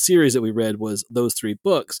the series that we read was those 3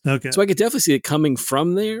 books. Okay. So I could definitely see it coming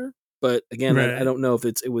from there. But again, I don't know if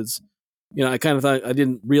it was, I kind of thought, I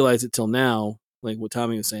didn't realize it till now, like what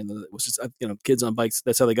Tommy was saying, that it was just, kids on bikes,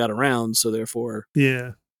 that's how they got around. So therefore.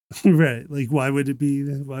 Yeah. Right. Like, why would there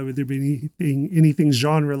be anything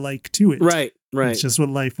genre like to it? Right. It's just what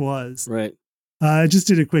life was. Right. I just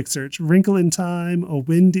did a quick search. Wrinkle in Time, A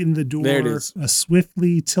Wind in the Door, there it is. A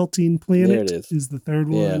Swiftly Tilting Planet there it is the third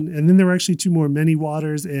one. And then there were actually 2 more, Many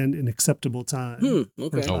Waters and An Acceptable Time.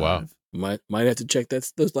 Okay. Oh, wow. Might have to check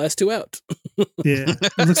those last 2 out. Yeah.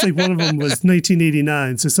 It looks like one of them was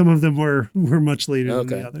 1989. So some of them were much later than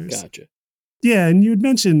the others. Gotcha. Yeah. And you had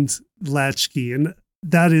mentioned latchkey, and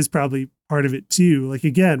that is probably part of it too. Like,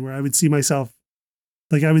 again, where I would see myself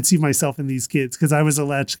in these kids, because I was a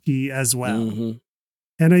latchkey as well.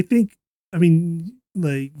 And I think, I mean,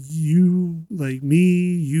 like you, like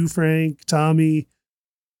me, you, Frank, Tommy,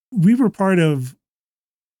 we were part of,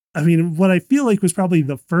 I mean, what I feel like was probably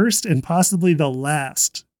the first and possibly the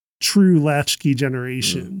last true latchkey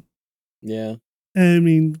generation. Yeah. And I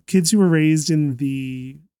mean, kids who were raised in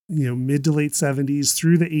the, mid to late 70s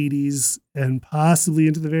through the 80s and possibly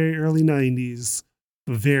into the very early 90s,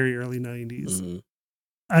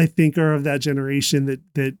 I think are of that generation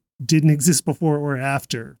that didn't exist before or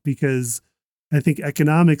after, because I think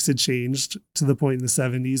economics had changed to the point in the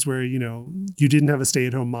 70s where, you didn't have a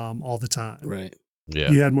stay-at-home mom all the time. Right.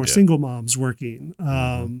 Yeah. You had more single moms working,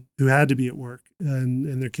 who had to be at work,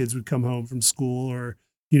 and their kids would come home from school, or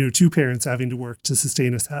two parents having to work to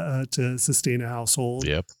sustain a household.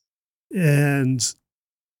 Yep. And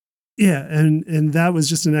yeah, and that was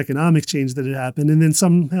just an economic change that had happened. And then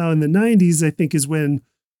somehow in the 90s, I think is when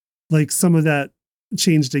like some of that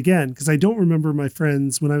changed again. Because I don't remember my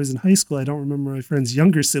friends when I was in high school. I don't remember my friends'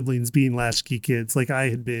 younger siblings being latchkey kids like I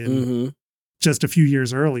had been just a few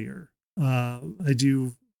years earlier. I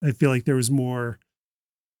feel like there was more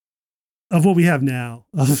of what we have now,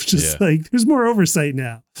 of just like there's more oversight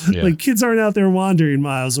now. Like kids aren't out there wandering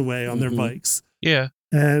miles away on their bikes. Yeah.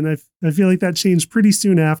 And I feel like that changed pretty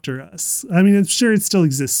soon after us. I mean, I'm sure it still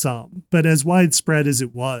exists some, but as widespread as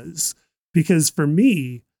it was, because for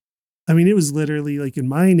me, I mean, it was literally like in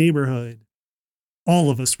my neighborhood, all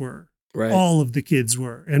of us were. Right. All of the kids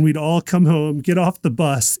were. And we'd all come home, get off the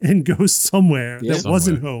bus and go somewhere that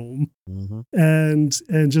wasn't home and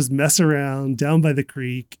just mess around down by the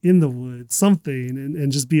creek, in the woods, something,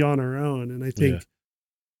 and just be on our own. And I think,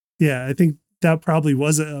 I think that probably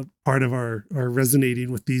was a part of our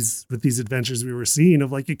resonating with these adventures we were seeing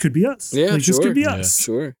of like, it could be us. Yeah, like, sure. This could be Yeah, us.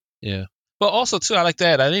 sure. Yeah. But also too, I like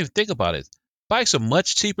that. I didn't even think about it. Bikes are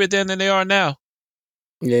much cheaper then than they are now.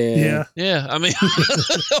 Yeah. I mean,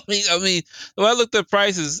 I mean, when I looked at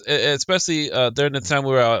prices, especially during the time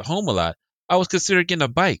we were at home a lot, I was considering getting a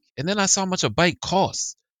bike, and then I saw how much a bike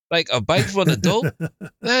costs. Like a bike for an adult,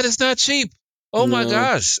 that is not cheap. Oh my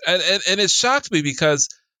gosh, and it shocked me because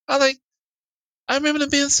I remember them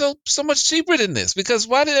being so much cheaper than this. Because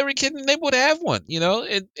why did every kid in the neighborhood have one?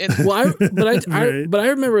 Well, but I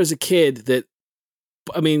remember as a kid that,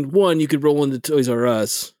 I mean, one, you could roll into Toys R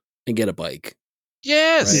Us and get a bike.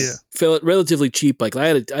 Yes. Right? Relatively cheap bike. I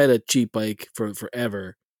had a cheap bike for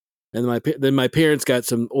forever, and then my parents got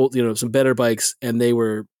some old, some better bikes, and they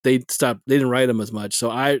didn't ride them as much,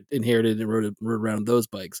 so I inherited and rode around those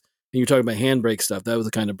bikes. And you're talking about handbrake stuff. That was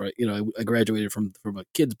the kind of bike, I graduated from a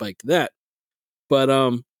kid's bike to that. But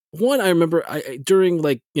one, I remember during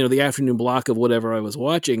like the afternoon block of whatever I was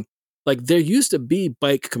watching, like there used to be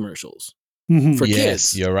bike commercials for kids.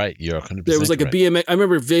 Yes, you're right. You're 100%. There was like a BMX. I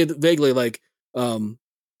remember vaguely like the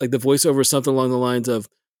voiceover or something along the lines of,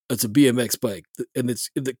 it's a BMX bike and it's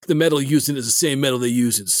the metal used in is the same metal they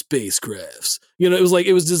use in spacecrafts.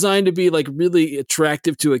 It was designed to be like really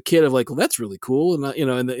attractive to a kid of like, well, that's really cool. And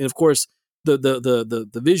and of course the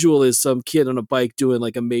visual is some kid on a bike doing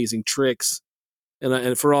like amazing tricks.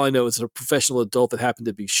 And for all I know, it's a professional adult that happened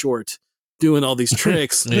to be short doing all these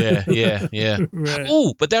tricks. Yeah. Right.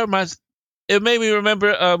 Oh, but it made me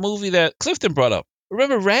remember a movie that Clifton brought up.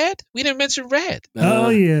 Remember Rad? We didn't mention Rad. Oh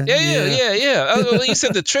yeah. When you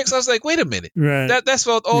said the tricks, I was like, wait a minute. Right. That's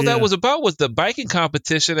what all that was about, was the biking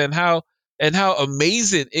competition and how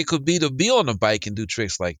amazing it could be to be on a bike and do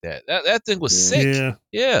tricks like that. That thing was sick.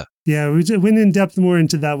 Yeah. We just went in depth more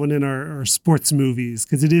into that one in our sports movies,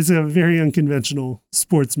 because it is a very unconventional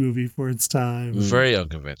sports movie for its time. Very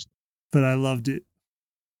unconventional. But I loved it.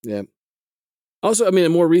 Yeah. Also, I mean, a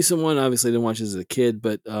more recent one, obviously I didn't watch this as a kid,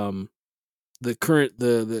 but the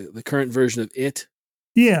current version of It.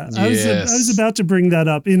 Yeah, I was about to bring that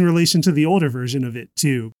up in relation to the older version of it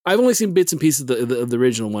too. I've only seen bits and pieces of the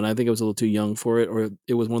original one. I think I was a little too young for it, or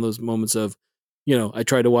it was one of those moments of, I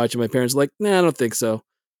tried to watch and my parents were like, nah, I don't think so.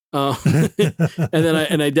 And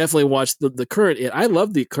then I definitely watched the current It. I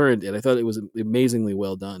loved the current It. I thought it was amazingly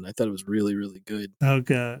well done. I thought it was really, really good.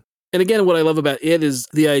 Okay. And again, what I love about It is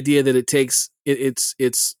the idea that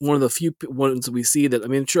it's one of the few ones we see that, I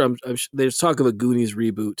mean, sure, I'm there's talk of a Goonies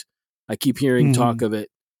reboot. I keep hearing talk of it,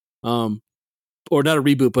 or not a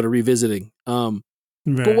reboot, but a revisiting. Right.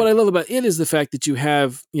 But what I love about It is the fact that you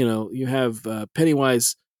have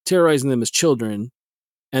Pennywise terrorizing them as children,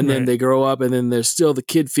 and then they grow up, and then there's still the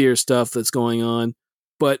kid fear stuff that's going on,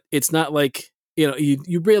 but it's not like,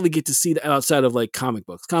 you rarely get to see that outside of like comic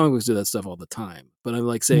books. Comic books do that stuff all the time. But I'm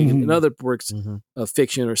like saying in other works of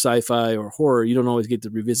fiction or sci-fi or horror, you don't always get to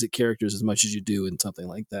revisit characters as much as you do in something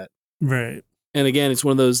like that. Right. And again, it's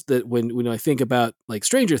one of those that when I think about like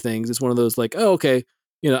Stranger Things, it's one of those like, oh, okay,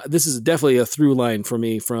 this is definitely a through line for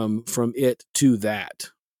me from It to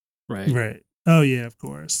that. Right. Right. Oh yeah, of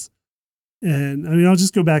course. And I mean, I'll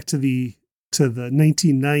just go back to the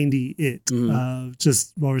 1990 It,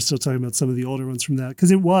 just while we're still talking about some of the older ones from that.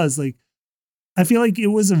 Cause it was like, I feel like it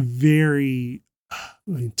was a very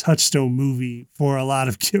touchstone movie for a lot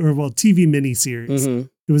of TV miniseries.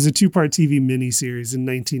 It was a 2-part TV miniseries in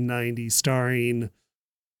 1990 starring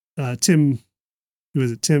Tim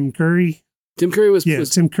Curry? Tim Curry was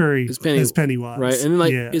Tim Curry as Pennywise. Right. And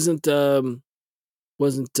then isn't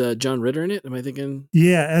wasn't John Ritter in it? Am I thinking?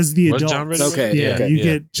 Yeah, as the Was adult. John Ritter? Okay. Yeah, you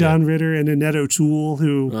get John Ritter and Annette O'Toole,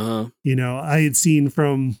 who I had seen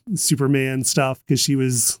from Superman stuff because she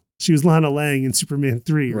was Lana Lang in Superman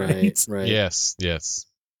 3, right? Right. Yes.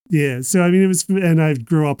 Yeah, so I mean, it was, and I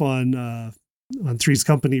grew up on Three's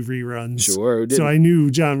Company reruns. Sure. So I knew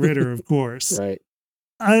John Ritter, of course. Right.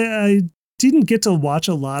 I didn't get to watch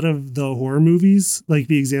a lot of the horror movies, like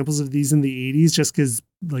the examples of these in the 80s, just because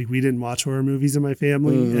like we didn't watch horror movies in my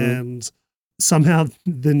family. And somehow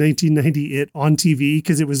the 1990 It on TV,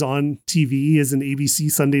 because it was on TV as an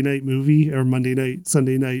ABC Sunday night movie or Monday night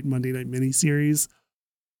miniseries,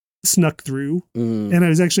 snuck through. And I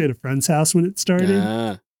was actually at a friend's house when it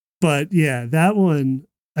started. But yeah, that one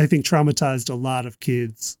I think traumatized a lot of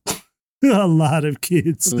kids. A lot of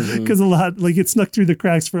kids, because it snuck through the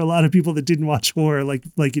cracks for a lot of people that didn't watch horror like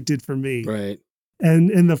it did for me. Right.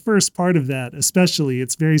 And the first part of that, especially,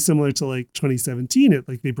 it's very similar to like 2017.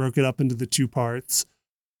 They broke it up into the two parts,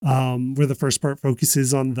 where the first part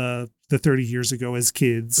focuses on the 30 years ago as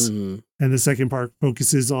kids, and the second part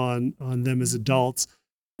focuses on them as adults.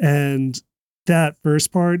 And that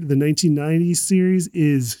first part, the 1990s series,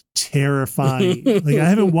 is terrifying. Like I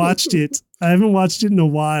haven't watched it in a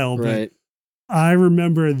while, but I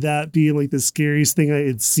remember that being like the scariest thing I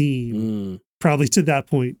had seen probably to that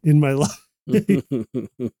point in my life. And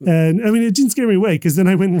I mean, it didn't scare me away because then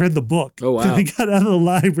I went and read the book. Oh, wow. I got out of the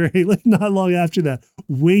library like not long after that.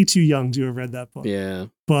 Way too young to have read that book. Yeah.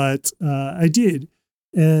 But I did.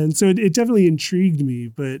 And so it definitely intrigued me.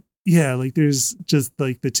 But yeah, like there's just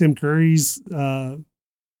like the Tim Curry's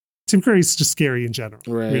just scary in general.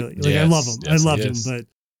 Right. Really. Like I love him. I love him, but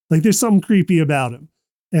like there's something creepy about him.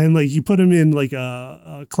 And like you put him in like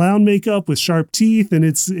a clown makeup with sharp teeth and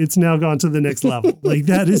it's now gone to the next level. Like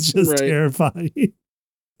that is just terrifying.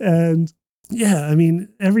 And yeah, I mean,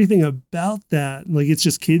 everything about that, like it's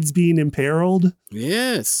just kids being imperiled.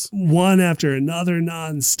 Yes. One after another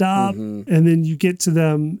nonstop. And then you get to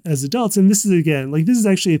them as adults. And this is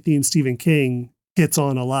actually a theme Stephen King hits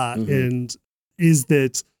on a lot. And is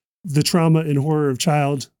that the trauma and horror of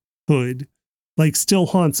childhood like still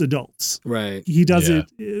haunts adults. Right. He does it.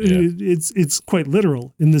 It's quite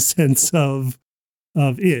literal in the sense of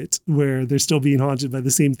it, where they're still being haunted by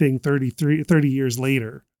the same thing 30 years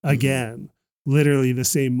later again. Literally the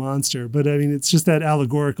same monster. But I mean, it's just that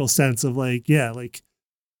allegorical sense of like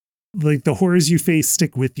the horrors you face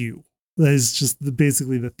stick with you. That is just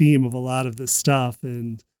basically the theme of a lot of this stuff.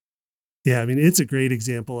 And yeah, I memean, it's a great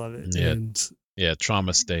example of it. Yeah. And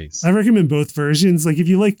Trauma stays. I recommend both versions. Like if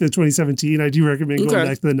you like the 2017, I do recommend going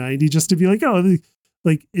back to the 90 just to be like, oh,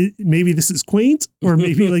 like maybe this is quaint, or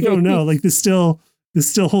maybe like, oh no, like this still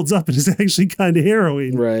holds up and is actually kind of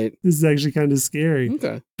harrowing. Right. This is actually kind of scary.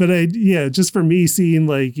 Okay. But just for me seeing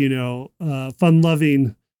like, fun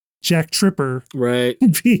loving Jack Tripper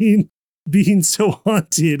being so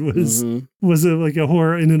haunted was a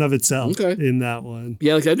horror in and of itself in that one.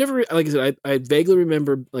 Yeah. Like I said, I vaguely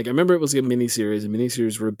remember, like, I remember it was a miniseries, and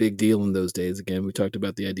miniseries were a big deal in those days. Again, we talked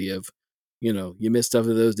about the idea of, you missed stuff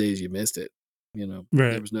in those days, you missed it,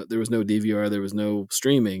 Right. There was no DVR, there was no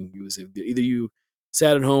streaming. It was either you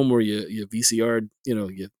sat at home or you VCR'd,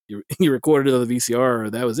 you recorded it on the VCR, or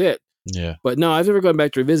that was it. Yeah. But no, I've never gone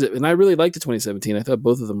back to revisit, and I really liked the 2017. I thought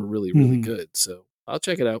both of them were really, really good. So I'll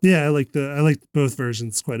check it out. Yeah, I liked both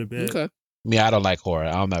versions quite a bit. Okay. Me, I don't like horror.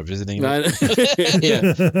 I'm not visiting. Yeah.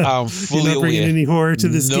 I'm fully You're not bringing aware. any horror to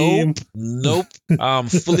this game. Nope. I'm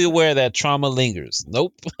fully aware that trauma lingers.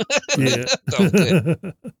 Nope. Yeah. I'm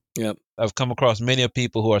good. Yep. I've come across many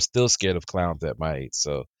people who are still scared of clowns at my age.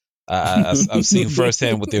 So I've seen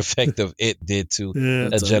firsthand what the effect of it did to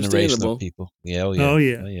a generation of people. Yeah. Oh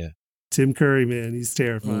yeah. Tim Curry, man, he's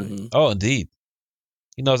terrifying. Oh, indeed.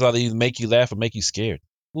 He knows how to either make you laugh or make you scared.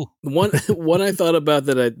 Ooh. One I thought about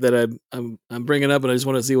that I'm bringing up, and I just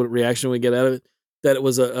want to see what reaction we get out of it. That it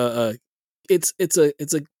was it's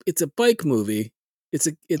a bike movie. It's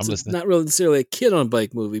not really necessarily a kid on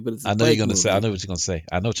bike movie, but it's. I know what you're gonna say. I know what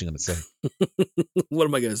you're gonna say. What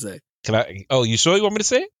am I gonna say? Can I? Oh, you sure you want me to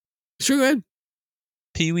say it? Sure, go ahead.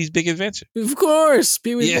 Pee-wee's Big Adventure. Of course,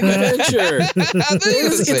 Pee-wee's Big Adventure.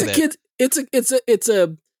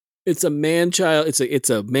 It's a man-child. It's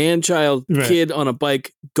a man-child kid on a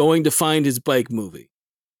bike going to find his bike movie.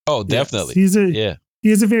 Oh, definitely. Yes.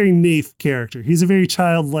 He is a very naif character. He's a very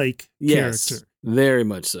childlike character. Very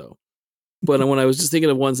much so. But when I was just thinking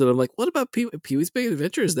of ones that I'm like, what about Pee-wee's Big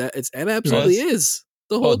Adventure? It absolutely is.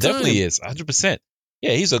 The whole time. Definitely is. 100%.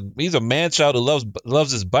 Yeah, he's a man child who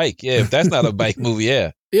loves his bike. Yeah, if that's not a bike movie,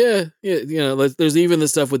 yeah. Yeah. You know, there's even the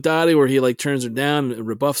stuff with Dottie where he like turns her down and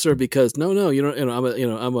rebuffs her because no, you know, I'm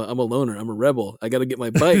a loner, I'm a rebel. I got to get my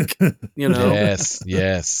bike. You know.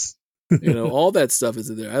 Yes. You know, all that stuff is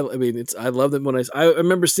in there. I mean, I love it when I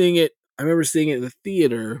remember seeing it. I remember seeing it in the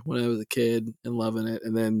theater when I was a kid and loving it,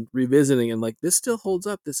 and then revisiting and like, this still holds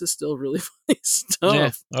up. This is still really funny stuff.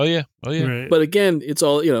 Yeah. Oh yeah. Right. But again, it's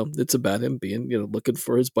all, you know, it's about him being, you know, looking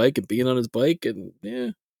for his bike and being on his bike, and yeah.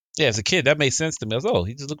 Yeah, as a kid, that made sense to me. I was,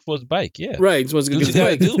 he just looking for his bike. Yeah. Right. He just wants to Do get what his you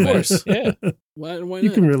gotta bike. do, Of man. course. Yeah. Why You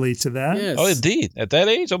not? can relate to that. Yes. Oh, indeed. At that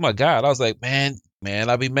age, oh my God, I was like, man,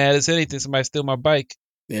 I'd be mad as anything somebody steal my bike.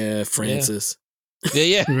 Yeah, Francis.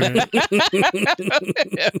 Yeah. Right.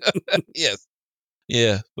 Yes.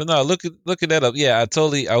 Yeah. But no, looking that up. Yeah, I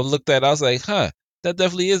looked at it, I was like, that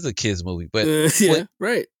definitely is a kids movie. But Yeah,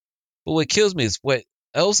 right. But what kills me is what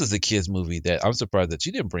else is a kids movie that I'm surprised that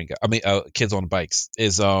you didn't bring up. I mean, Kids on Bikes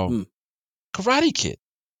is Karate Kid.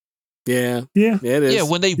 Yeah. Yeah. Yeah, it is. Yeah,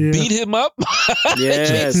 when they beat him up, Yes.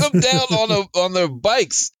 chase him down on their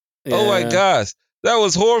bikes. Yeah. Oh my gosh. That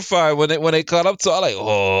was horrifying when they caught up to. I'm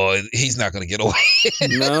like, he's not gonna get away.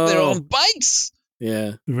 No. They're on bikes.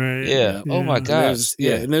 Yeah. Right. Yeah. Oh my gosh.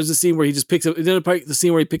 And there's a scene where he just picks up. The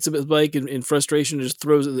scene where he picks up his bike in frustration and just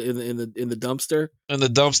throws it in the dumpster. In the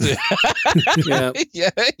dumpster.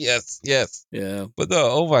 Yeah. Yes. Yeah. But no,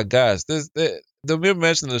 oh my gosh, the mere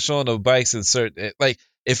mention of showing of bikes in certain, like,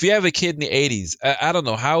 if you have a kid in the 80s, I don't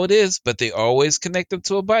know how it is, but they always connect them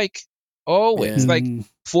to a bike. Always. Yeah. Like,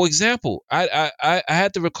 for example, I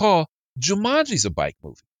had to recall Jumanji's a bike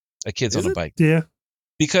movie. A Kids Is on a it? Bike. Yeah.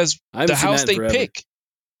 Because I haven't the seen house that they in forever. pick.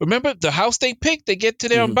 Remember the house they pick, they get to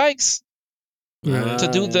there on bikes Right. to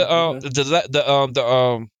do the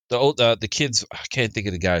kids. I can't think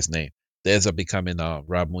of the guy's name. That ends up becoming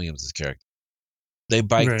Rob Williams' character. They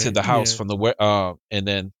bike to Right, the house yeah. from the and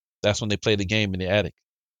then that's when they play the game in the attic.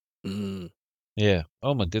 Mm. Yeah.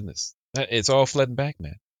 Oh my goodness. It's all flooding back,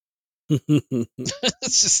 man.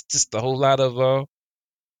 It's just a whole lot of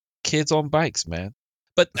kids on bikes, man.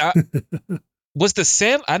 But I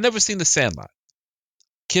never seen the Sandlot.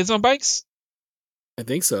 Kids on bikes? I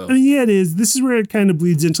think so. I mean, yeah, it is. This is where it kind of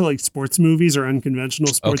bleeds into like sports movies or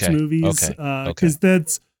unconventional sports Okay, movies. okay. Because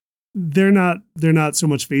they're not so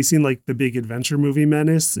much facing like the big adventure movie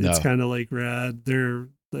menace. It's No. kind of like rad. They're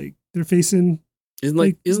facing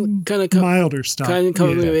Isn't kind of milder stuff. kind of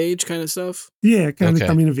coming yeah. of age kind of stuff. Yeah, kind Okay. of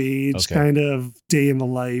coming of age, Okay. kind of day in the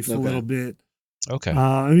life a Okay. little bit. Okay.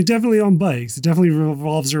 I mean, definitely on bikes. It definitely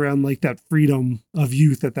revolves around like that freedom of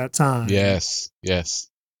youth at that time. Yes.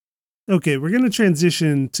 Okay, we're going to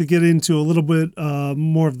transition to get into a little bit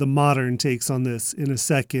more of the modern takes on this in a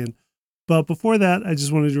second. But before that, I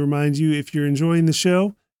just wanted to remind you, if you're enjoying the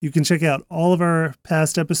show, you can check out all of our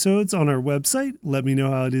past episodes on our website,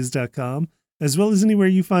 letmeknowhowitis.com, as well as anywhere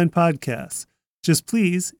you find podcasts. Just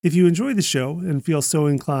please, if you enjoy the show and feel so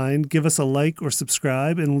inclined, give us a like or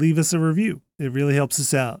subscribe and leave us a review. It really helps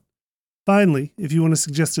us out. Finally, if you want to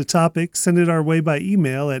suggest a topic, send it our way by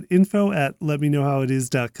email at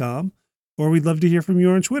info@letmeknowhowitis.com, or we'd love to hear from you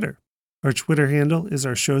on Twitter. Our Twitter handle is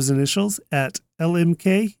our show's initials at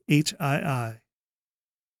LMKHII.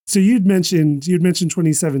 So you'd mentioned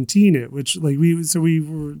 2017 which like we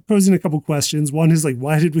were posing a couple questions. One is like,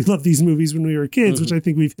 why did we love these movies when we were kids? Mm-hmm. Which I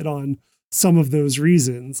think we've hit on some of those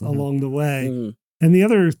reasons along the way. Mm-hmm. And the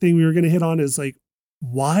other thing we were going to hit on is like,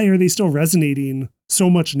 why are they still resonating so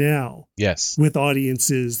much now Yes. with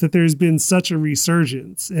audiences, that there's been such a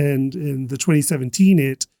resurgence, and in the 2017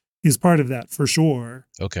 it is part of that for sure.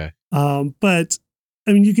 Okay. But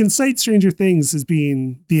I mean, you can cite Stranger Things as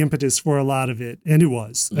being the impetus for a lot of it. And it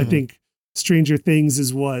was. I think Stranger Things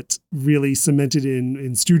is what really cemented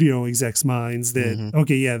in studio execs' minds that,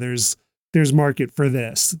 okay, yeah, there's market for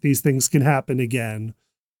this. These things can happen again.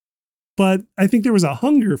 But I think there was a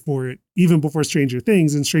hunger for it even before Stranger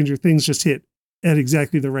Things, and Stranger Things just hit at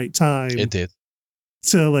exactly the right time. It did.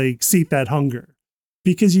 To like sate that hunger.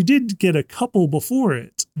 Because you did get a couple before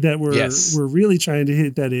it that were really trying to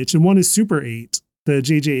hit that itch. And one is Super 8, the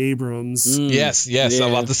J.J. Abrams. Yes. Yeah. I'm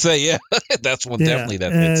about to say, yeah. That's one definitely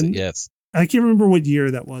that fits it. Yes. I can't remember what year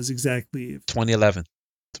that was exactly. 2011.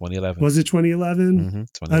 Was it 2011?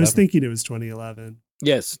 2011. I was thinking it was 2011.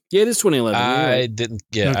 Yes. Yeah, it is 2011. I didn't.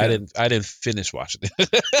 Yeah, Okay. I didn't finish watching it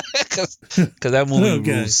because that movie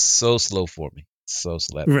was so slow for me. So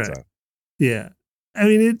slow at the time. Yeah. I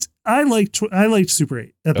mean, I liked Super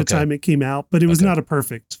 8 at the time it came out, but it was not a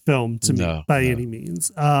perfect film to me by any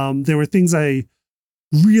means. There were things I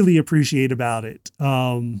really appreciate about it.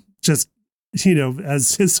 Just,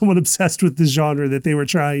 as someone obsessed with the genre that they were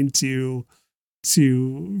trying to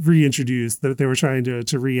to reintroduce, that they were trying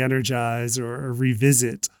to re-energize or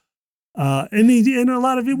revisit. And a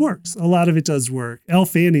lot of it works. A lot of it does work. Elle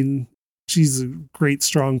Fanning, she's a great,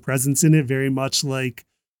 strong presence in it, very much like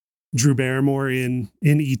Drew Barrymore in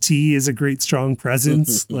E.T. is a great, strong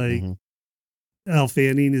presence. Like Elle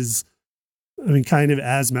Fanning is, I mean, kind of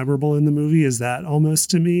as memorable in the movie as that almost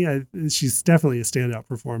to me. She's definitely a standout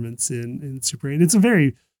performance in Super 8. It's a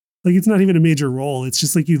very, like, it's not even a major role. It's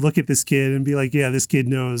just like you look at this kid and be like, yeah, this kid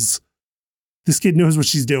knows what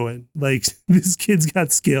she's doing. Like, this kid's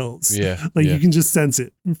got skills. Yeah. Like, you can just sense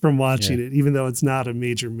it from watching it, even though it's not a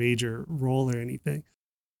major role or anything.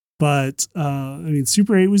 But, I mean,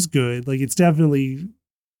 Super 8 was good. Like, it's definitely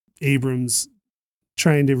Abrams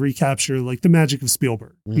trying to recapture, like, the magic of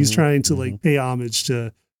Spielberg. He's trying to, like, pay homage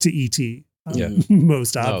to E.T.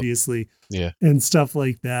 Most obviously. Yeah. And stuff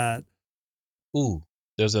like that. Ooh,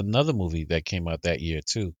 there's another movie that came out that year,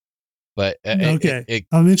 too. But okay,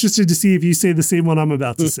 I'm interested to see if you say the same one I'm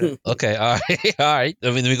about to say. Okay, all right. I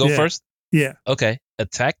mean, let me go first. Yeah. Okay,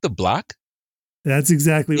 Attack the Block. That's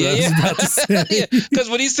exactly what I was about to say. Because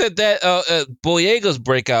when he said that, Boyega's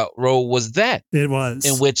breakout role was that. It was.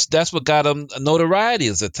 In which that's what got him notoriety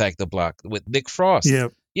as Attack the Block with Nick Frost. Yeah.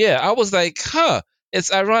 Yeah, I was like,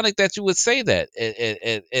 it's ironic that you would say that.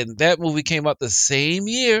 And that movie came out the same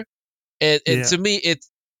year. And to me, it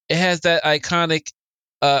has that iconic,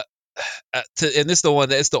 and it's the one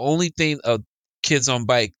that's the only thing of kids on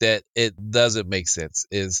bike that it doesn't make sense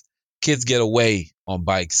is kids get away on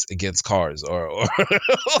bikes against cars or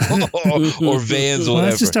vans or whatever.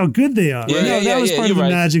 That's just how good they are. That was part of the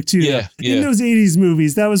magic too. Yeah. In those 80s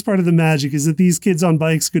movies, that was part of the magic, is that these kids on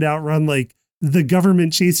bikes could outrun, like, the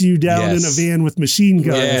government chasing you down in a van with machine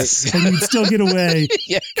guns, and you'd still get away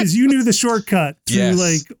because you knew the shortcut through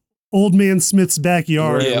like Old Man Smith's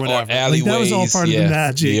backyard or whatever. Or alleyways. Like, that was all part of the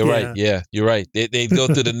magic. You're right. Yeah, you're right. They'd go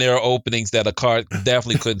through the narrow openings that a car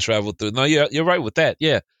definitely couldn't travel through. No, you're right with that.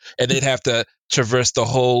 Yeah. And they'd have to traverse the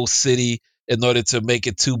whole city in order to make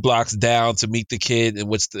it 2 blocks down to meet the kid, in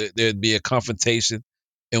which there'd be a confrontation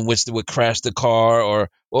in which they would crash the car or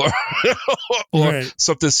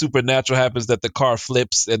something supernatural happens that the car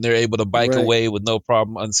flips and they're able to bike away with no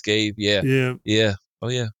problem unscathed. Yeah. Oh,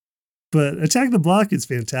 yeah. But Attack the Block is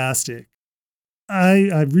fantastic.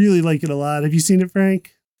 I really like it a lot. Have you seen it,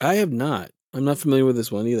 Frank? I have not. I'm not familiar with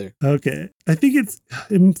this one either. Okay. I think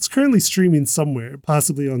it's currently streaming somewhere,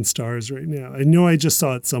 possibly on Stars right now. I know I just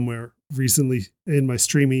saw it somewhere recently in my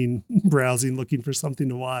streaming browsing looking for something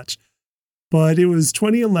to watch. But it was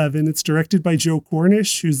 2011. It's directed by Joe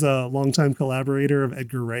Cornish, who's a longtime collaborator of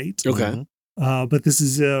Edgar Wright. Okay. But this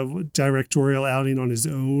is a directorial outing on his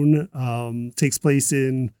own. Takes place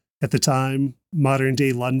in, at the time, modern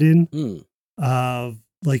day London.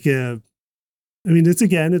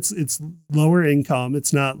 It's lower income.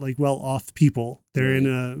 It's not like well off people. They're in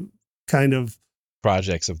a kind of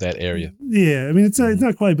projects of that area. Yeah. I mean, it's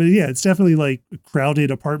not quite, but yeah, it's definitely like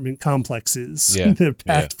crowded apartment complexes. Yeah. They're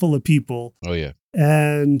packed full of people. Oh yeah.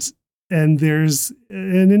 And there's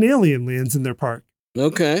an alien lands in their park.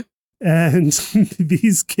 Okay. And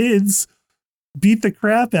these kids beat the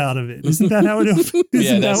crap out of it. Isn't that how it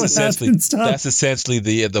opens? That's essentially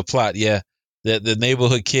the plot. Yeah. The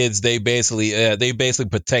neighborhood kids, they basically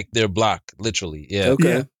protect their block, literally. Yeah.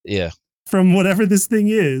 Okay. Yeah. From whatever this thing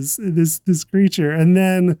is, this creature. And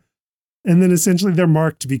then essentially they're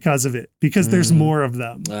marked because of it, because there's more of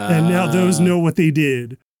them. And now those know what they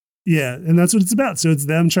did. Yeah. And that's what it's about. So it's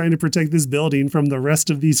them trying to protect this building from the rest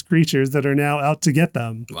of these creatures that are now out to get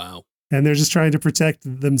them. Wow. And they're just trying to protect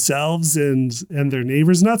themselves and their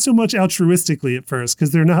neighbors, not so much altruistically at first,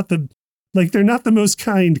 because they're not the most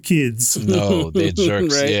kind kids. No, they're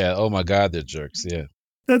jerks. Right. Yeah. Oh my God, they're jerks. Yeah.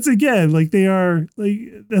 That's again, like they are, like,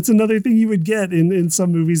 that's another thing you would get in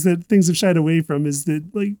some movies that things have shied away from, is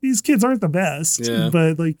that like these kids aren't the best,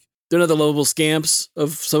 but like they're not the lovable scamps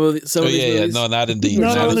of some of these movies. No, not indeed.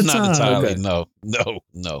 Not all the not time. entirely. Okay.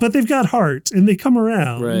 No. But they've got heart and they come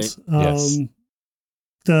around. Right. Yes.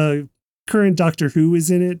 The current Doctor Who is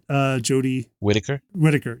in it. Jodie Whittaker.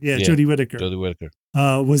 Yeah, Jodie Whittaker. Jodie Whittaker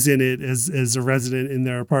was in it as a resident in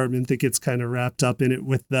their apartment that gets kind of wrapped up in it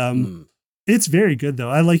with them. It's very good though.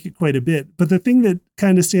 I like it quite a bit. But the thing that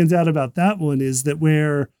kind of stands out about that one is that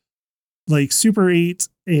where like Super 8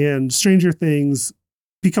 and Stranger Things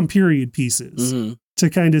become period pieces to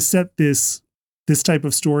kind of set this type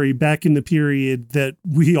of story back in the period that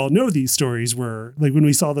we all know these stories were, like when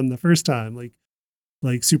we saw them the first time,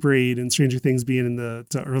 like Super 8 and Stranger Things being in the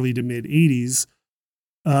early to mid 80s.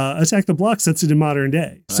 Attack the Block sets it in modern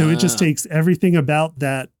day. So it just takes everything about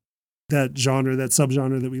that genre, that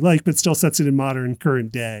subgenre that we like, but still sets it in modern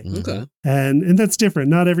current day. Okay. And that's different.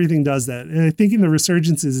 Not everything does that. And I think in the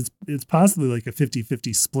resurgences, it's possibly like a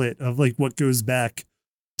 50-50 split of like what goes back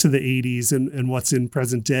to the 80s and what's in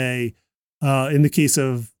present day. In the case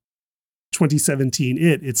of 2017,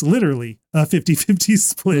 it's literally a 50-50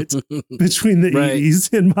 split between the Right.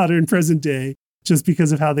 80s and modern present day, just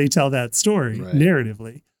because of how they tell that story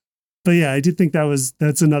narratively. But yeah, I did think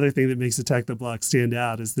that's another thing that makes Attack the Block stand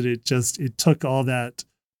out, is that it took all that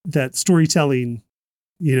storytelling,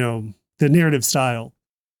 the narrative style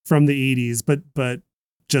from the 80s, but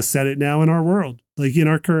just set it now in our world, like in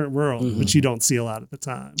our current world, which you don't see a lot at the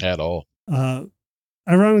time. At all.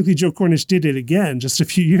 Ironically, Joe Cornish did it again just a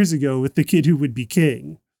few years ago with The Kid Who Would Be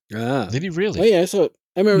King. Ah. Did he really? Oh, yeah,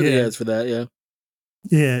 I remember the ads for that, yeah.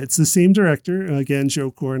 Yeah, it's the same director, again, Joe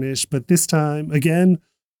Cornish, but this time, again,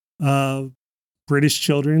 British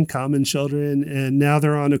children, common children, and now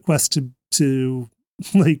they're on a quest to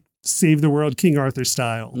like save the world King Arthur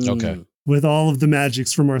style. Okay. With all of the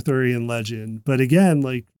magics from Arthurian legend. But again,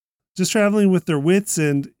 like just traveling with their wits,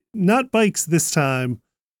 and not bikes this time,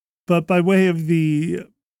 but by way of the,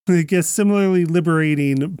 I guess, similarly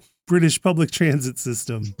liberating British public transit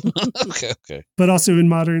system. Okay. But also in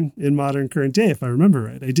modern current day, if I remember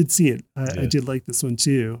right. I did see it. I did like this one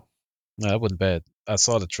too. No, that wasn't bad. I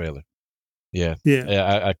saw the trailer. Yeah.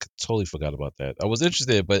 I totally forgot about that. I was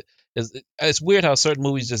interested, but it's weird how certain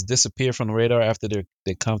movies just disappear from the radar after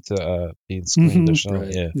they come to being screened or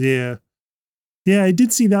shown. Right. Yeah, I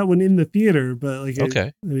did see that one in the theater, but like,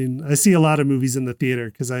 I mean, I see a lot of movies in the theater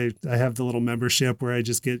because I have the little membership where I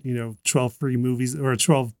just get, 12 free movies, or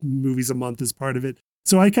 12 movies a month as part of it.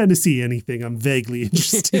 So I kind of see anything I'm vaguely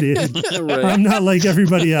interested in. Right. I'm not like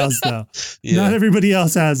everybody else though. Yeah. Not everybody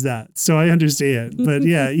else has that. So I understand. But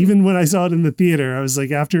yeah, even when I saw it in the theater, I was like,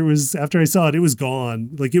 after I saw it, it was gone.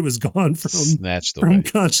 Like it was gone from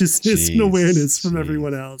consciousness and awareness from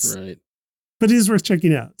everyone else. Right. But it is worth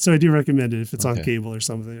checking out. So I do recommend it if it's on cable or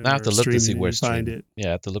something. I have to look to see where it's find it. Yeah,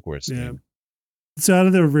 I have to look where it's streaming. So out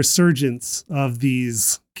of the resurgence of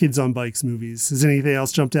these kids on bikes movies, has anything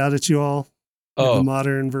else jumped out at you all? The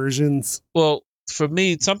modern versions? Well, for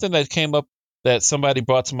me, something that came up that somebody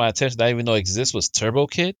brought to my attention that I didn't even know exists was Turbo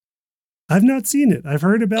Kid. I've not seen it. I've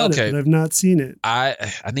heard about it, but I've not seen it. I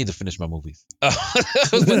need to finish my movies.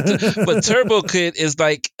 But Turbo Kid is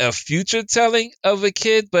like a future telling of a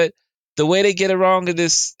kid, but the way they get around to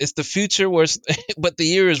this, it's the future but the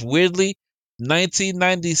year is weirdly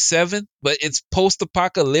 1997, but it's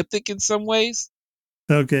post-apocalyptic in some ways.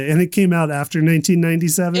 Okay, and it came out after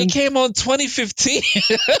 1997? It came on 2015.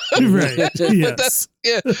 Right, yes.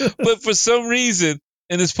 But for some reason,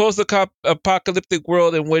 in this post-apocalyptic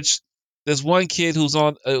world in which there's one kid who's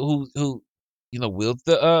on, who wields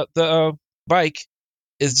the bike,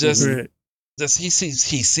 is just, he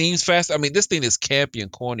seems fast. I mean, this thing is campy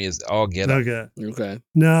and corny as all get up. Okay.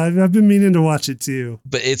 No, I've been meaning to watch it too.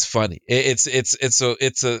 But it's funny. It's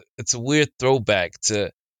a weird throwback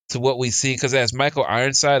to what we see, because it has Michael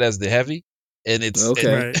Ironside as the heavy, and it's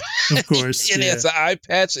right, of course, and it's an eye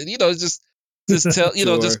patch, and just tell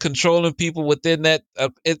just controlling people within that.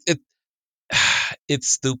 It's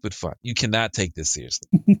stupid fun. You cannot take this seriously.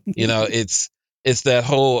 It's that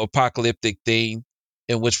whole apocalyptic thing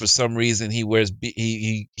in which for some reason he wears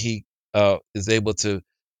he is able to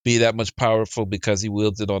be that much powerful because he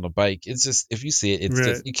wields it on a bike. It's just, if you see it, it's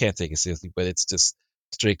just, you can't take it seriously, but it's just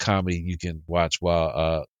straight comedy you can watch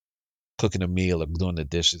while cooking a meal or doing the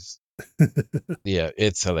dishes. Yeah,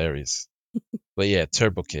 it's hilarious. But yeah,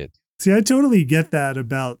 Turbo Kid. See, I totally get that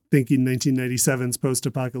about thinking 1997's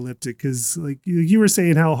post-apocalyptic, because like you were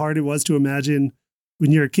saying how hard it was to imagine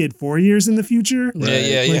when you're a kid 4 years in the future.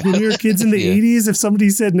 Yeah. When we were kids in the 80s, if somebody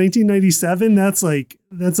said 1997, that's like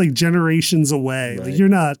generations away. Right. Like you're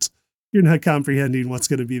not comprehending what's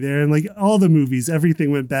going to be there. And like all the movies,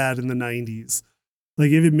 everything went bad in the 90s. Like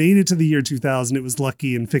if it made it to the year 2000, it was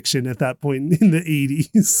lucky in fiction at that point in the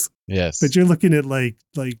 80s. Yes. But you're looking at like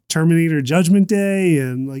Terminator Judgment Day,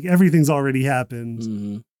 and like everything's already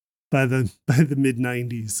happened by the mid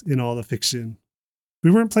 90s in all the fiction. We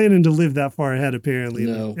weren't planning to live that far ahead, apparently,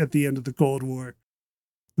 at the end of the Cold War,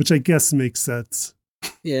 which I guess makes sense.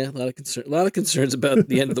 Yeah, a lot of concerns about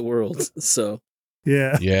the end of the world. So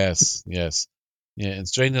yeah. Yes. Yeah, and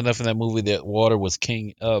strange enough, in that movie, that water was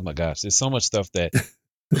king. Oh my gosh, there's so much stuff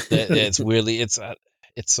that's weirdly, it's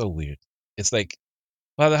so weird. It's like,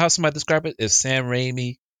 well, how somebody describe it is Sam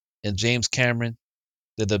Raimi and James Cameron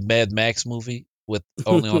did the Mad Max movie with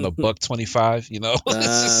only on $1.25.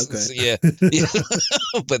 Okay. Yeah.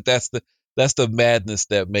 But that's the madness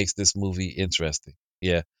that makes this movie interesting.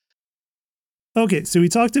 Yeah. Okay, so we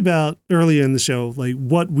talked about earlier in the show, like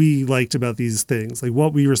what we liked about these things, like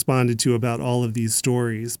what we responded to about all of these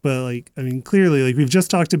stories. But like, I mean, clearly, like we've just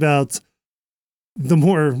talked about the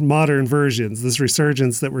more modern versions, this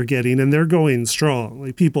resurgence that we're getting, and they're going strong.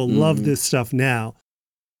 Like people love this stuff now.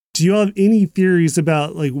 Do you have any theories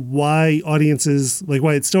about like why audiences, like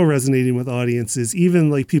why it's still resonating with audiences, even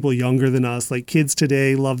like people younger than us, like kids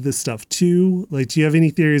today love this stuff too? Like, do you have any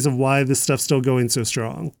theories of why this stuff's still going so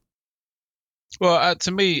strong? Well,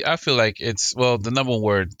 to me, I feel like the number one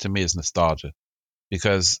word to me is nostalgia,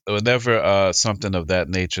 because whenever something of that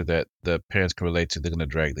nature that the parents can relate to, they're going to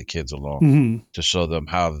drag the kids along to show them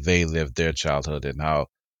how they lived their childhood and how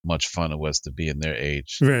much fun it was to be in their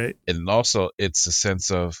age. Right. And also, it's a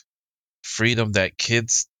sense of freedom that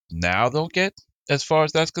kids now don't get, as far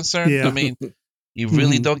as that's concerned. Yeah. I mean, you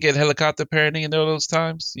really don't get helicopter parenting in those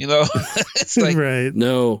times, you know? It's like, right.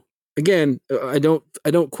 No. Again, I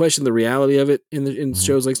don't question the reality of it in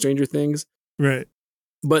shows like Stranger Things. Right.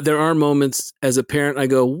 But there are moments as a parent I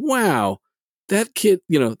go, wow, that kid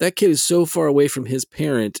is so far away from his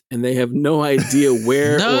parent and they have no idea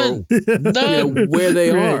where None. where they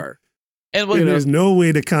are. And there's no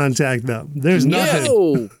way to contact them. There's nothing.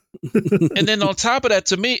 No. And then on top of that,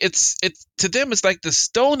 to me, it's to them it's like the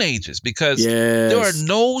Stone Ages, because there are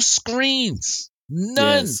no screens.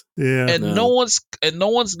 None. Yes. Yeah. And no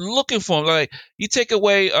one's looking for them. Like, you take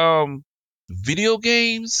away video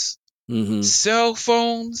games, cell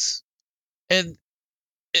phones, and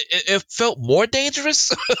it felt more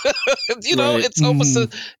dangerous. You know, Right.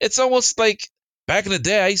 it's almost like back in the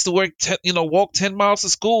day I used to walk 10 miles to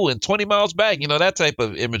school and 20 miles back, that type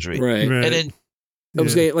of imagery. Right. And then I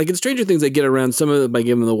was saying, like in Stranger Things, they get around some of it by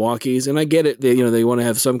giving them the walkies, and I get it. They want to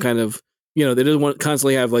have some kind of, they didn't want to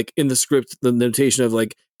constantly have like in the script the notation of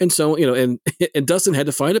like, and so and Dustin had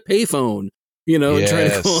to find a payphone, and try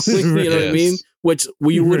to call, what I mean? Which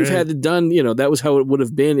you would have had to done, that was how it would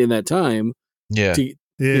have been in that time. Yeah.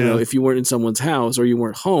 If you weren't in someone's house or you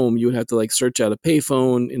weren't home, you would have to like search out a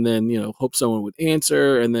payphone and then hope someone would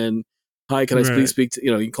answer, and then, hi, can I please speak to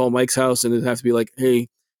you call Mike's house, and it'd have to be like, hey,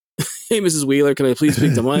 Mrs. Wheeler, can I please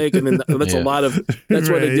speak to Mike? And then that's a lot of, that's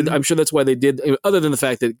why they did. I'm sure that's why they did, other than the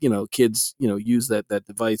fact that, kids, use that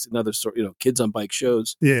device in other sort, kids on bike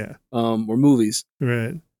shows. Yeah. Or movies.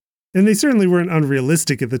 Right. And they certainly weren't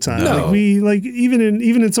unrealistic at the time. No. Like even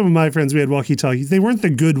in some of my friends, we had walkie-talkies. They weren't the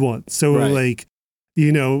good ones. So like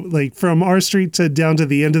from our street to down to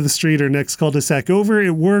the end of the street or next cul-de-sac over,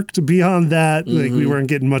 it worked. Beyond that, like we weren't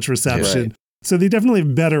getting much reception. Right. So they definitely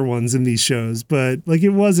have better ones in these shows, but like it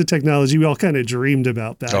was a technology we all kind of dreamed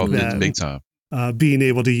about back then. Big time. Being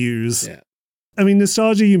able to use. Yeah. I mean,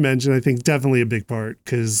 nostalgia you mentioned, I think definitely a big part,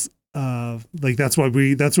 because that's what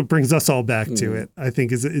brings us all back to it. I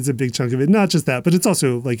think is a big chunk of it. Not just that, but it's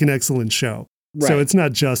also like an excellent show. Right. So it's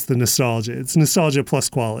not just the nostalgia; it's nostalgia plus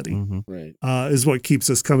quality. Right. Is what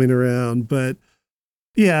keeps us coming around. But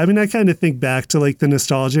yeah, I mean, I kind of think back to like the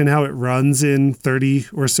nostalgia and how it runs in 30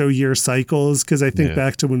 or so year cycles, because I think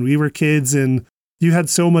back to when we were kids and you had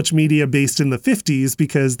so much media based in the 50s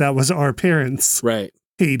because that was our parents'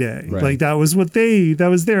 heyday. Right. Like that was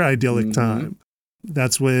their idyllic time.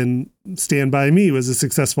 That's when Stand By Me was a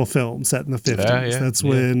successful film set in the 50s. That's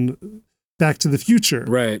when Back to the Future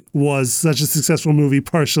was such a successful movie,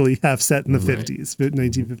 partially half set in the 50s,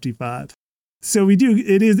 1955. So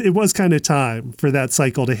it was kind of time for that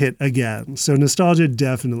cycle to hit again. So nostalgia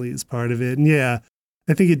definitely is part of it. And yeah,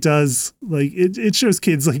 I think it does, like, it shows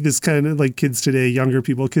kids like this kind of like kids today, younger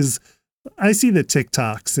people, because I see the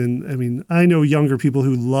TikToks, and I mean, I know younger people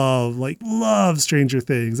who love Stranger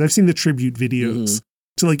Things. I've seen the tribute videos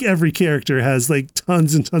to like every character has like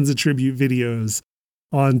tons and tons of tribute videos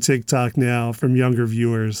on TikTok now from younger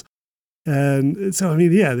viewers. And so, I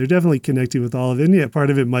mean, yeah, they're definitely connecting with all of it. And yeah,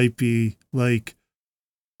 part of it might be like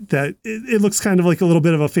that it looks kind of like a little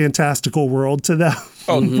bit of a fantastical world to them.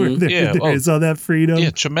 Where there is all that freedom.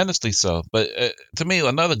 Yeah, tremendously so. But to me,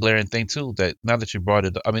 another glaring thing too, that now that you're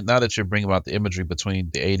bringing about the imagery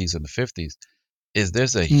between the 80s and the 50s, is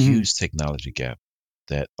there's a huge technology gap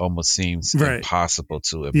that almost seems impossible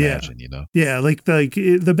to imagine, Yeah, like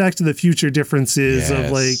the Back to the Future differences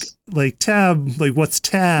of like tab, like what's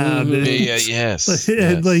tab? And,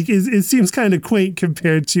 and like it seems kind of quaint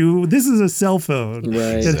compared to this is a cell phone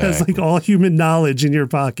that has like all human knowledge in your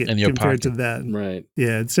pocket compared to that. Right.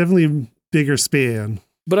 Yeah, it's definitely a bigger span.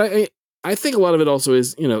 But I think a lot of it also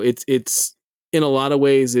is, it's in a lot of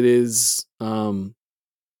ways it is, and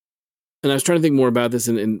I was trying to think more about this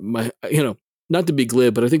in my, not to be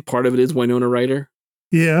glib, but I think part of it is Winona Ryder.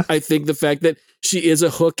 Yeah. I think the fact that she is a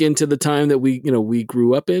hook into the time that we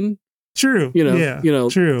grew up in. True. Yeah.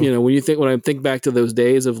 True. When I think back to those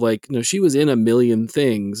days of like, she was in a million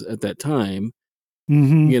things at that time,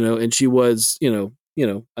 Mm-hmm. and she was, I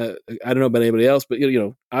don't know about anybody else, but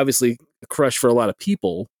obviously a crush for a lot of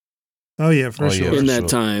people. Oh yeah, for sure. In that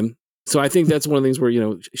time. So I think that's one of the things where,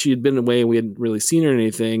 she had been away and we hadn't really seen her in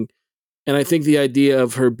anything. And I think the idea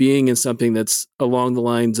of her being in something that's along the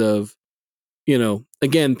lines of,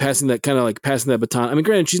 again, passing that baton. I mean,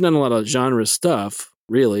 granted, she's not in a lot of genre stuff,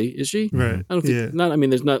 really, is she? Right. I don't think not. I mean,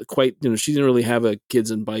 there's not quite. She didn't really have a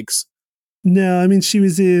kids and bikes. No, I mean, she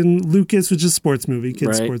was in Lucas, which is a sports movie,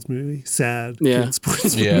 kids sports movie, sad kids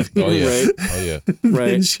sports movie. Yeah. Oh yeah. Right. Oh yeah.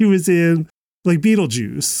 Right. And she was in like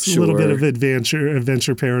Beetlejuice, Sure. a little bit of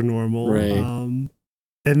adventure paranormal. Right.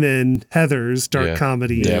 And then Heathers, dark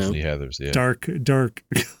comedy. Definitely Heathers. Yeah. Dark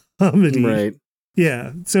comedy. Right.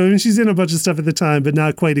 Yeah. So I mean, she's in a bunch of stuff at the time, but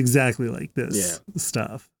not quite exactly like this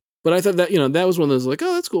stuff. But I thought that, that was one of those like,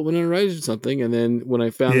 oh, that's cool. Winona Ryder did something. And then when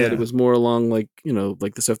I found that it was more along like,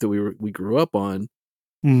 like the stuff that we grew up on.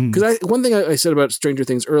 Because one thing I said about Stranger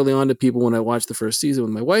Things early on to people when I watched the first season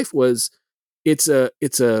with my wife was it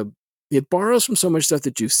borrows from so much stuff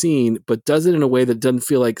that you've seen, but does it in a way that doesn't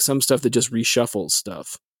feel like some stuff that just reshuffles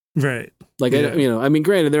stuff. Right. Like, I mean,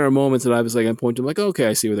 granted, there are moments that I was like, I'm pointing like, okay,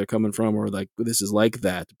 I see where they're coming from, or like, this is like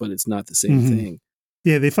that, but it's not the same thing.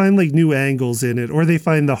 Yeah, they find like new angles in it, or they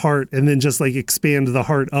find the heart and then just like expand the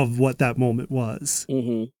heart of what that moment was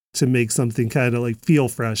to make something kind of like feel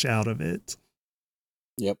fresh out of it.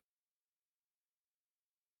 Yep.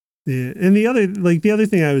 Yeah. And the other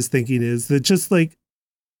thing I was thinking is that just like,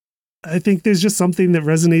 I think there's just something that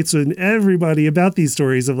resonates with everybody about these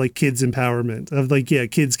stories of like kids empowerment, of like, yeah,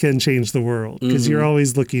 kids can change the world, because you're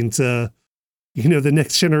always looking to, the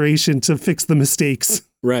next generation to fix the mistakes.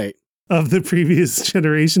 Right. Of the previous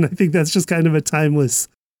generation. I think that's just kind of a timeless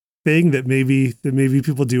thing that maybe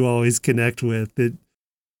people do always connect with. That,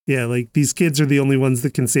 yeah, like these kids are the only ones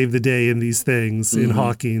that can save the day in these things, in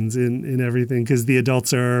Hawkins, in everything, because the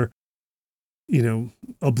adults are,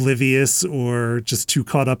 oblivious or just too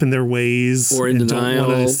caught up in their ways, or in denial.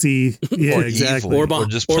 Don't want to see, yeah, or exactly, evil, or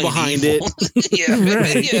behind evil. it. Yeah,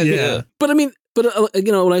 right. Yeah. But I mean. But,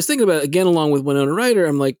 when I was thinking about it, again, along with Winona Ryder,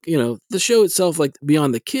 I'm like, the show itself, like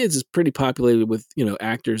Beyond the Kids, is pretty populated with,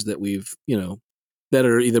 actors that we've, that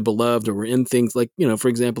are either beloved or were in things like, for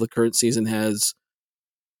example, the current season has,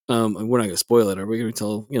 we're not going to spoil it. Are we going to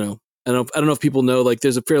tell, I don't know if people know, like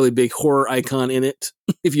there's a fairly big horror icon in it,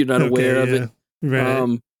 if you're not aware of it.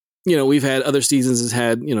 Right. We've had other seasons has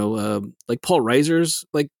had, like Paul Reiser's,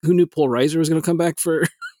 like who knew Paul Reiser was going to come back for,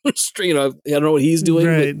 I don't know what he's doing.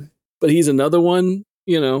 Right. But he's another one,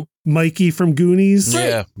 Mikey from Goonies.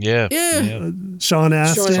 Yeah. Sean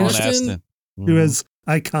Astin. Who was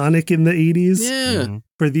iconic in the 80s. Yeah.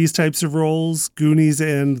 For these types of roles, Goonies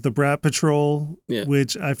and The Brat Patrol,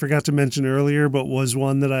 which I forgot to mention earlier, but was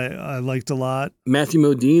one that I liked a lot. Matthew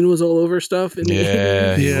Modine was all over stuff. He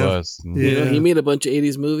was. Yeah. He made a bunch of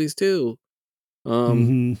 80s movies too.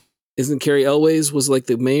 Isn't Carrie Elways was like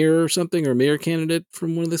the mayor or something, or mayor candidate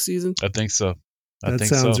from one of the seasons? I think so. That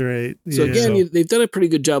sounds right. So again, they've done a pretty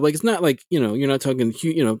good job. Like, it's not like, you're not talking, like,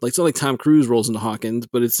 it's not like Tom Cruise rolls into Hawkins,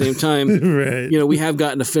 but at the same time, right. We have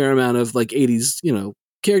gotten a fair amount of like 80s,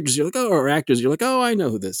 characters. You're like, oh, or actors. You're like, oh, I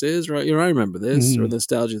know who this is, right? I remember this, or the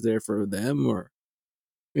nostalgia's there for them, or,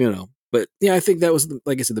 but yeah, I think that was,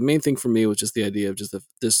 like I said, the main thing for me was just the idea of just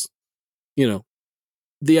this,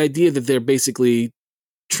 the idea that they're basically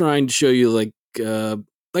trying to show you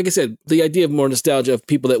like I said, the idea of more nostalgia of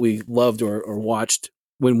people that we loved or watched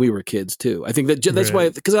when we were kids too. I think that's why,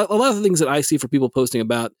 because a lot of the things that I see for people posting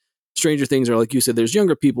about Stranger Things are, like you said, there's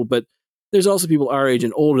younger people, but there's also people our age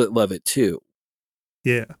and older that love it too.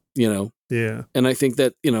 Yeah. Yeah. And I think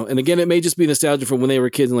that, and again, it may just be nostalgia from when they were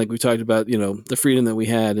kids and like we talked about, the freedom that we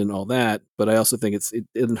had and all that. But I also think it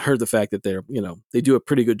didn't hurt the fact that they're, they do a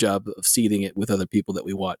pretty good job of seeding it with other people that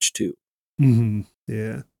we watch too. Mm-hmm.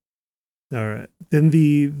 Yeah. All right. Then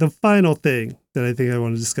the final thing that I think I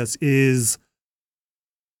want to discuss is,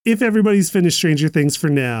 if everybody's finished Stranger Things for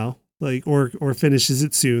now, like, or finishes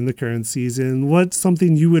it soon, the current season, what's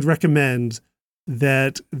something you would recommend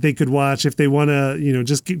that they could watch if they want to,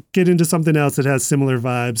 just get into something else that has similar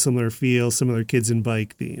vibes, similar feel, similar kids and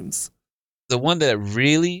bike themes? The one that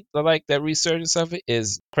really I like, that resurgence of it,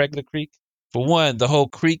 is Craigler Creek. For one, the whole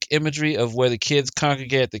creek imagery of where the kids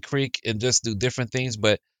congregate at the creek and just do different things,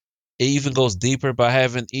 but it even goes deeper by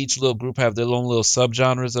having each little group have their own little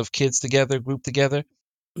subgenres of kids grouped together.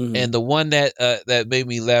 Mm-hmm. And the one that made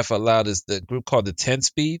me laugh out loud is the group called the 10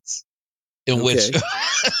 Speeds, in which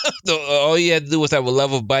all you had to do was have a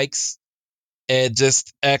love of bikes and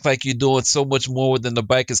just act like you're doing so much more than the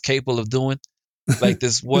bike is capable of doing. Like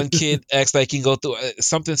this one kid acts like he can go through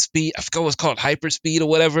something speed. I forgot what it's called, hyper speed or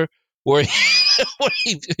whatever, where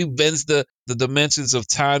he bends the dimensions of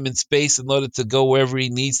time and space in order to go wherever he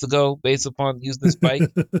needs to go based upon using this bike.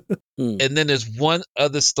 And then there's one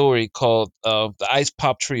other story called the Ice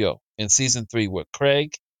Pop Trio in season 3 where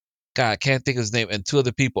Craig, God, I can't think of his name, and 2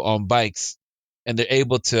 other people on bikes, and they're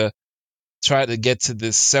able to try to get to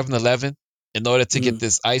this 7-Eleven in order to get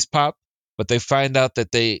this ice pop, but they find out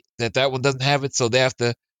that that one doesn't have it, so they have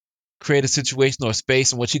to create a situation or a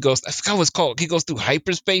space in which he goes, I forgot what it's called, he goes through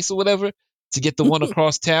hyperspace or whatever to get the one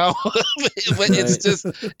across town. But it's just,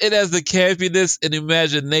 it has the campiness and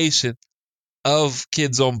imagination of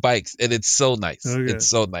kids on bikes, and it's so nice. Okay. It's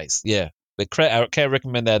so nice. Yeah. But I can't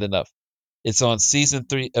recommend that enough. It's on season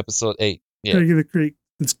 3, episode 8. Yeah.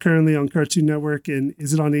 It's currently on Cartoon Network, and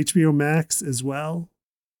is it on HBO Max as well?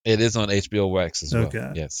 It is on HBO Max as well.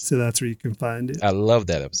 Okay. Yes. So that's where you can find it. I love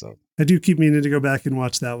that episode. I do keep meaning to go back and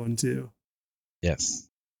watch that one too. Yes.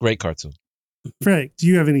 Great cartoon. Frank, do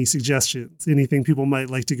you have any suggestions? Anything people might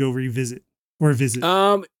like to go revisit or visit?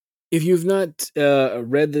 If you've not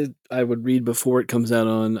read I would read before it comes out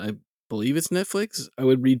on, I believe it's Netflix. I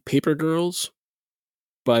would read Paper Girls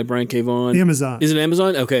by Brian K. Vaughan. Amazon. Is it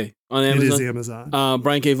Amazon? Okay. On Amazon. It is Amazon.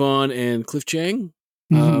 Brian K. Vaughan and Cliff Chang.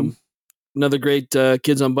 Mm-hmm. Another great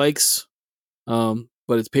kids on bikes. But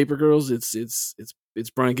it's Paper Girls. It's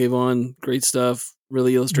Brian K. Vaughan. Great stuff.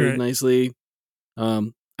 Really illustrated nicely.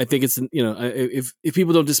 I think it's, if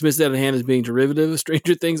people don't dismiss that in hand as being derivative of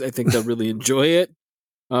Stranger Things, I think they'll really enjoy it.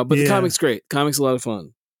 But the comic's great. Comic's a lot of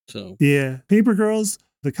fun. So yeah, Paper Girls.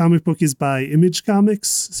 The comic book is by Image Comics,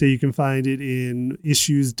 so you can find it in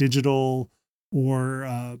issues, digital,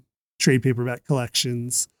 or trade paperback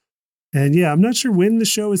collections. And yeah, I'm not sure when the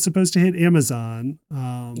show is supposed to hit Amazon.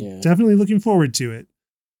 Definitely looking forward to it.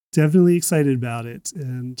 Definitely excited about it,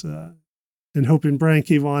 and hoping Brian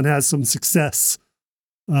K. Vaughan has some success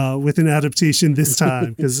with an adaptation this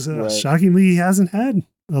time, because shockingly, he hasn't had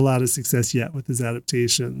a lot of success yet with his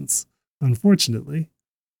adaptations, unfortunately.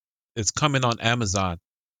 It's coming on Amazon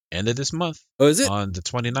end of this month. Oh, is it? On the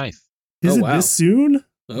 29th. Is it this soon?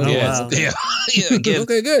 Oh, yeah. Wow. Yeah. Again,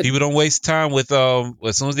 okay, good. People don't waste time with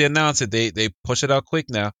as soon as they announce it, they push it out quick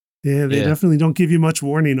now. Yeah, they definitely don't give you much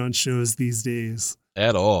warning on shows these days.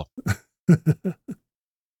 At all.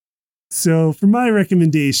 So for my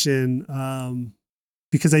recommendation,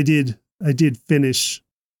 because I did finish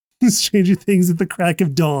Stranger Things at the crack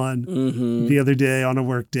of dawn the other day on a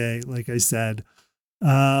work day, like I said.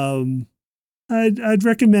 I'd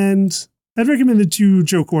recommend the 2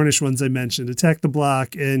 Joe Cornish ones I mentioned, Attack the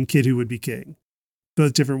Block and Kid Who Would Be King.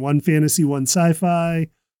 Both different, one fantasy, one sci-fi,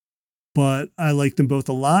 but I like them both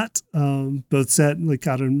a lot. Both set like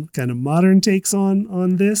kind of modern takes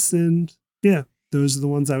on this, and yeah, those are the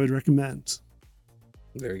ones I would recommend.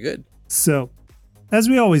 Very good. So, as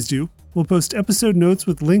we always do, we'll post episode notes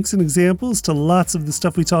with links and examples to lots of the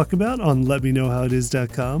stuff we talk about on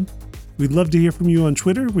letmeknowhowitis.com. We'd love to hear from you on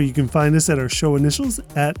Twitter, where you can find us at our show initials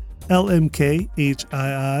at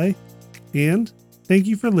LMKHII. And thank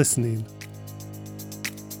you for listening.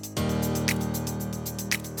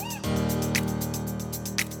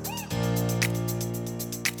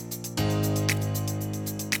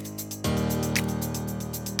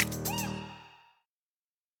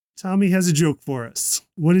 Tommy has a joke for us.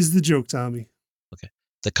 What is the joke, Tommy? Okay.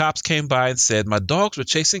 The cops came by and said, my dogs were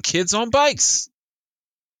chasing kids on bikes.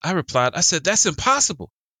 I replied, I said, that's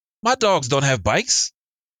impossible. My dogs don't have bikes.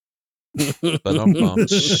 But I'm bummed.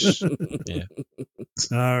 Yeah.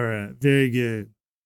 All right. Very good.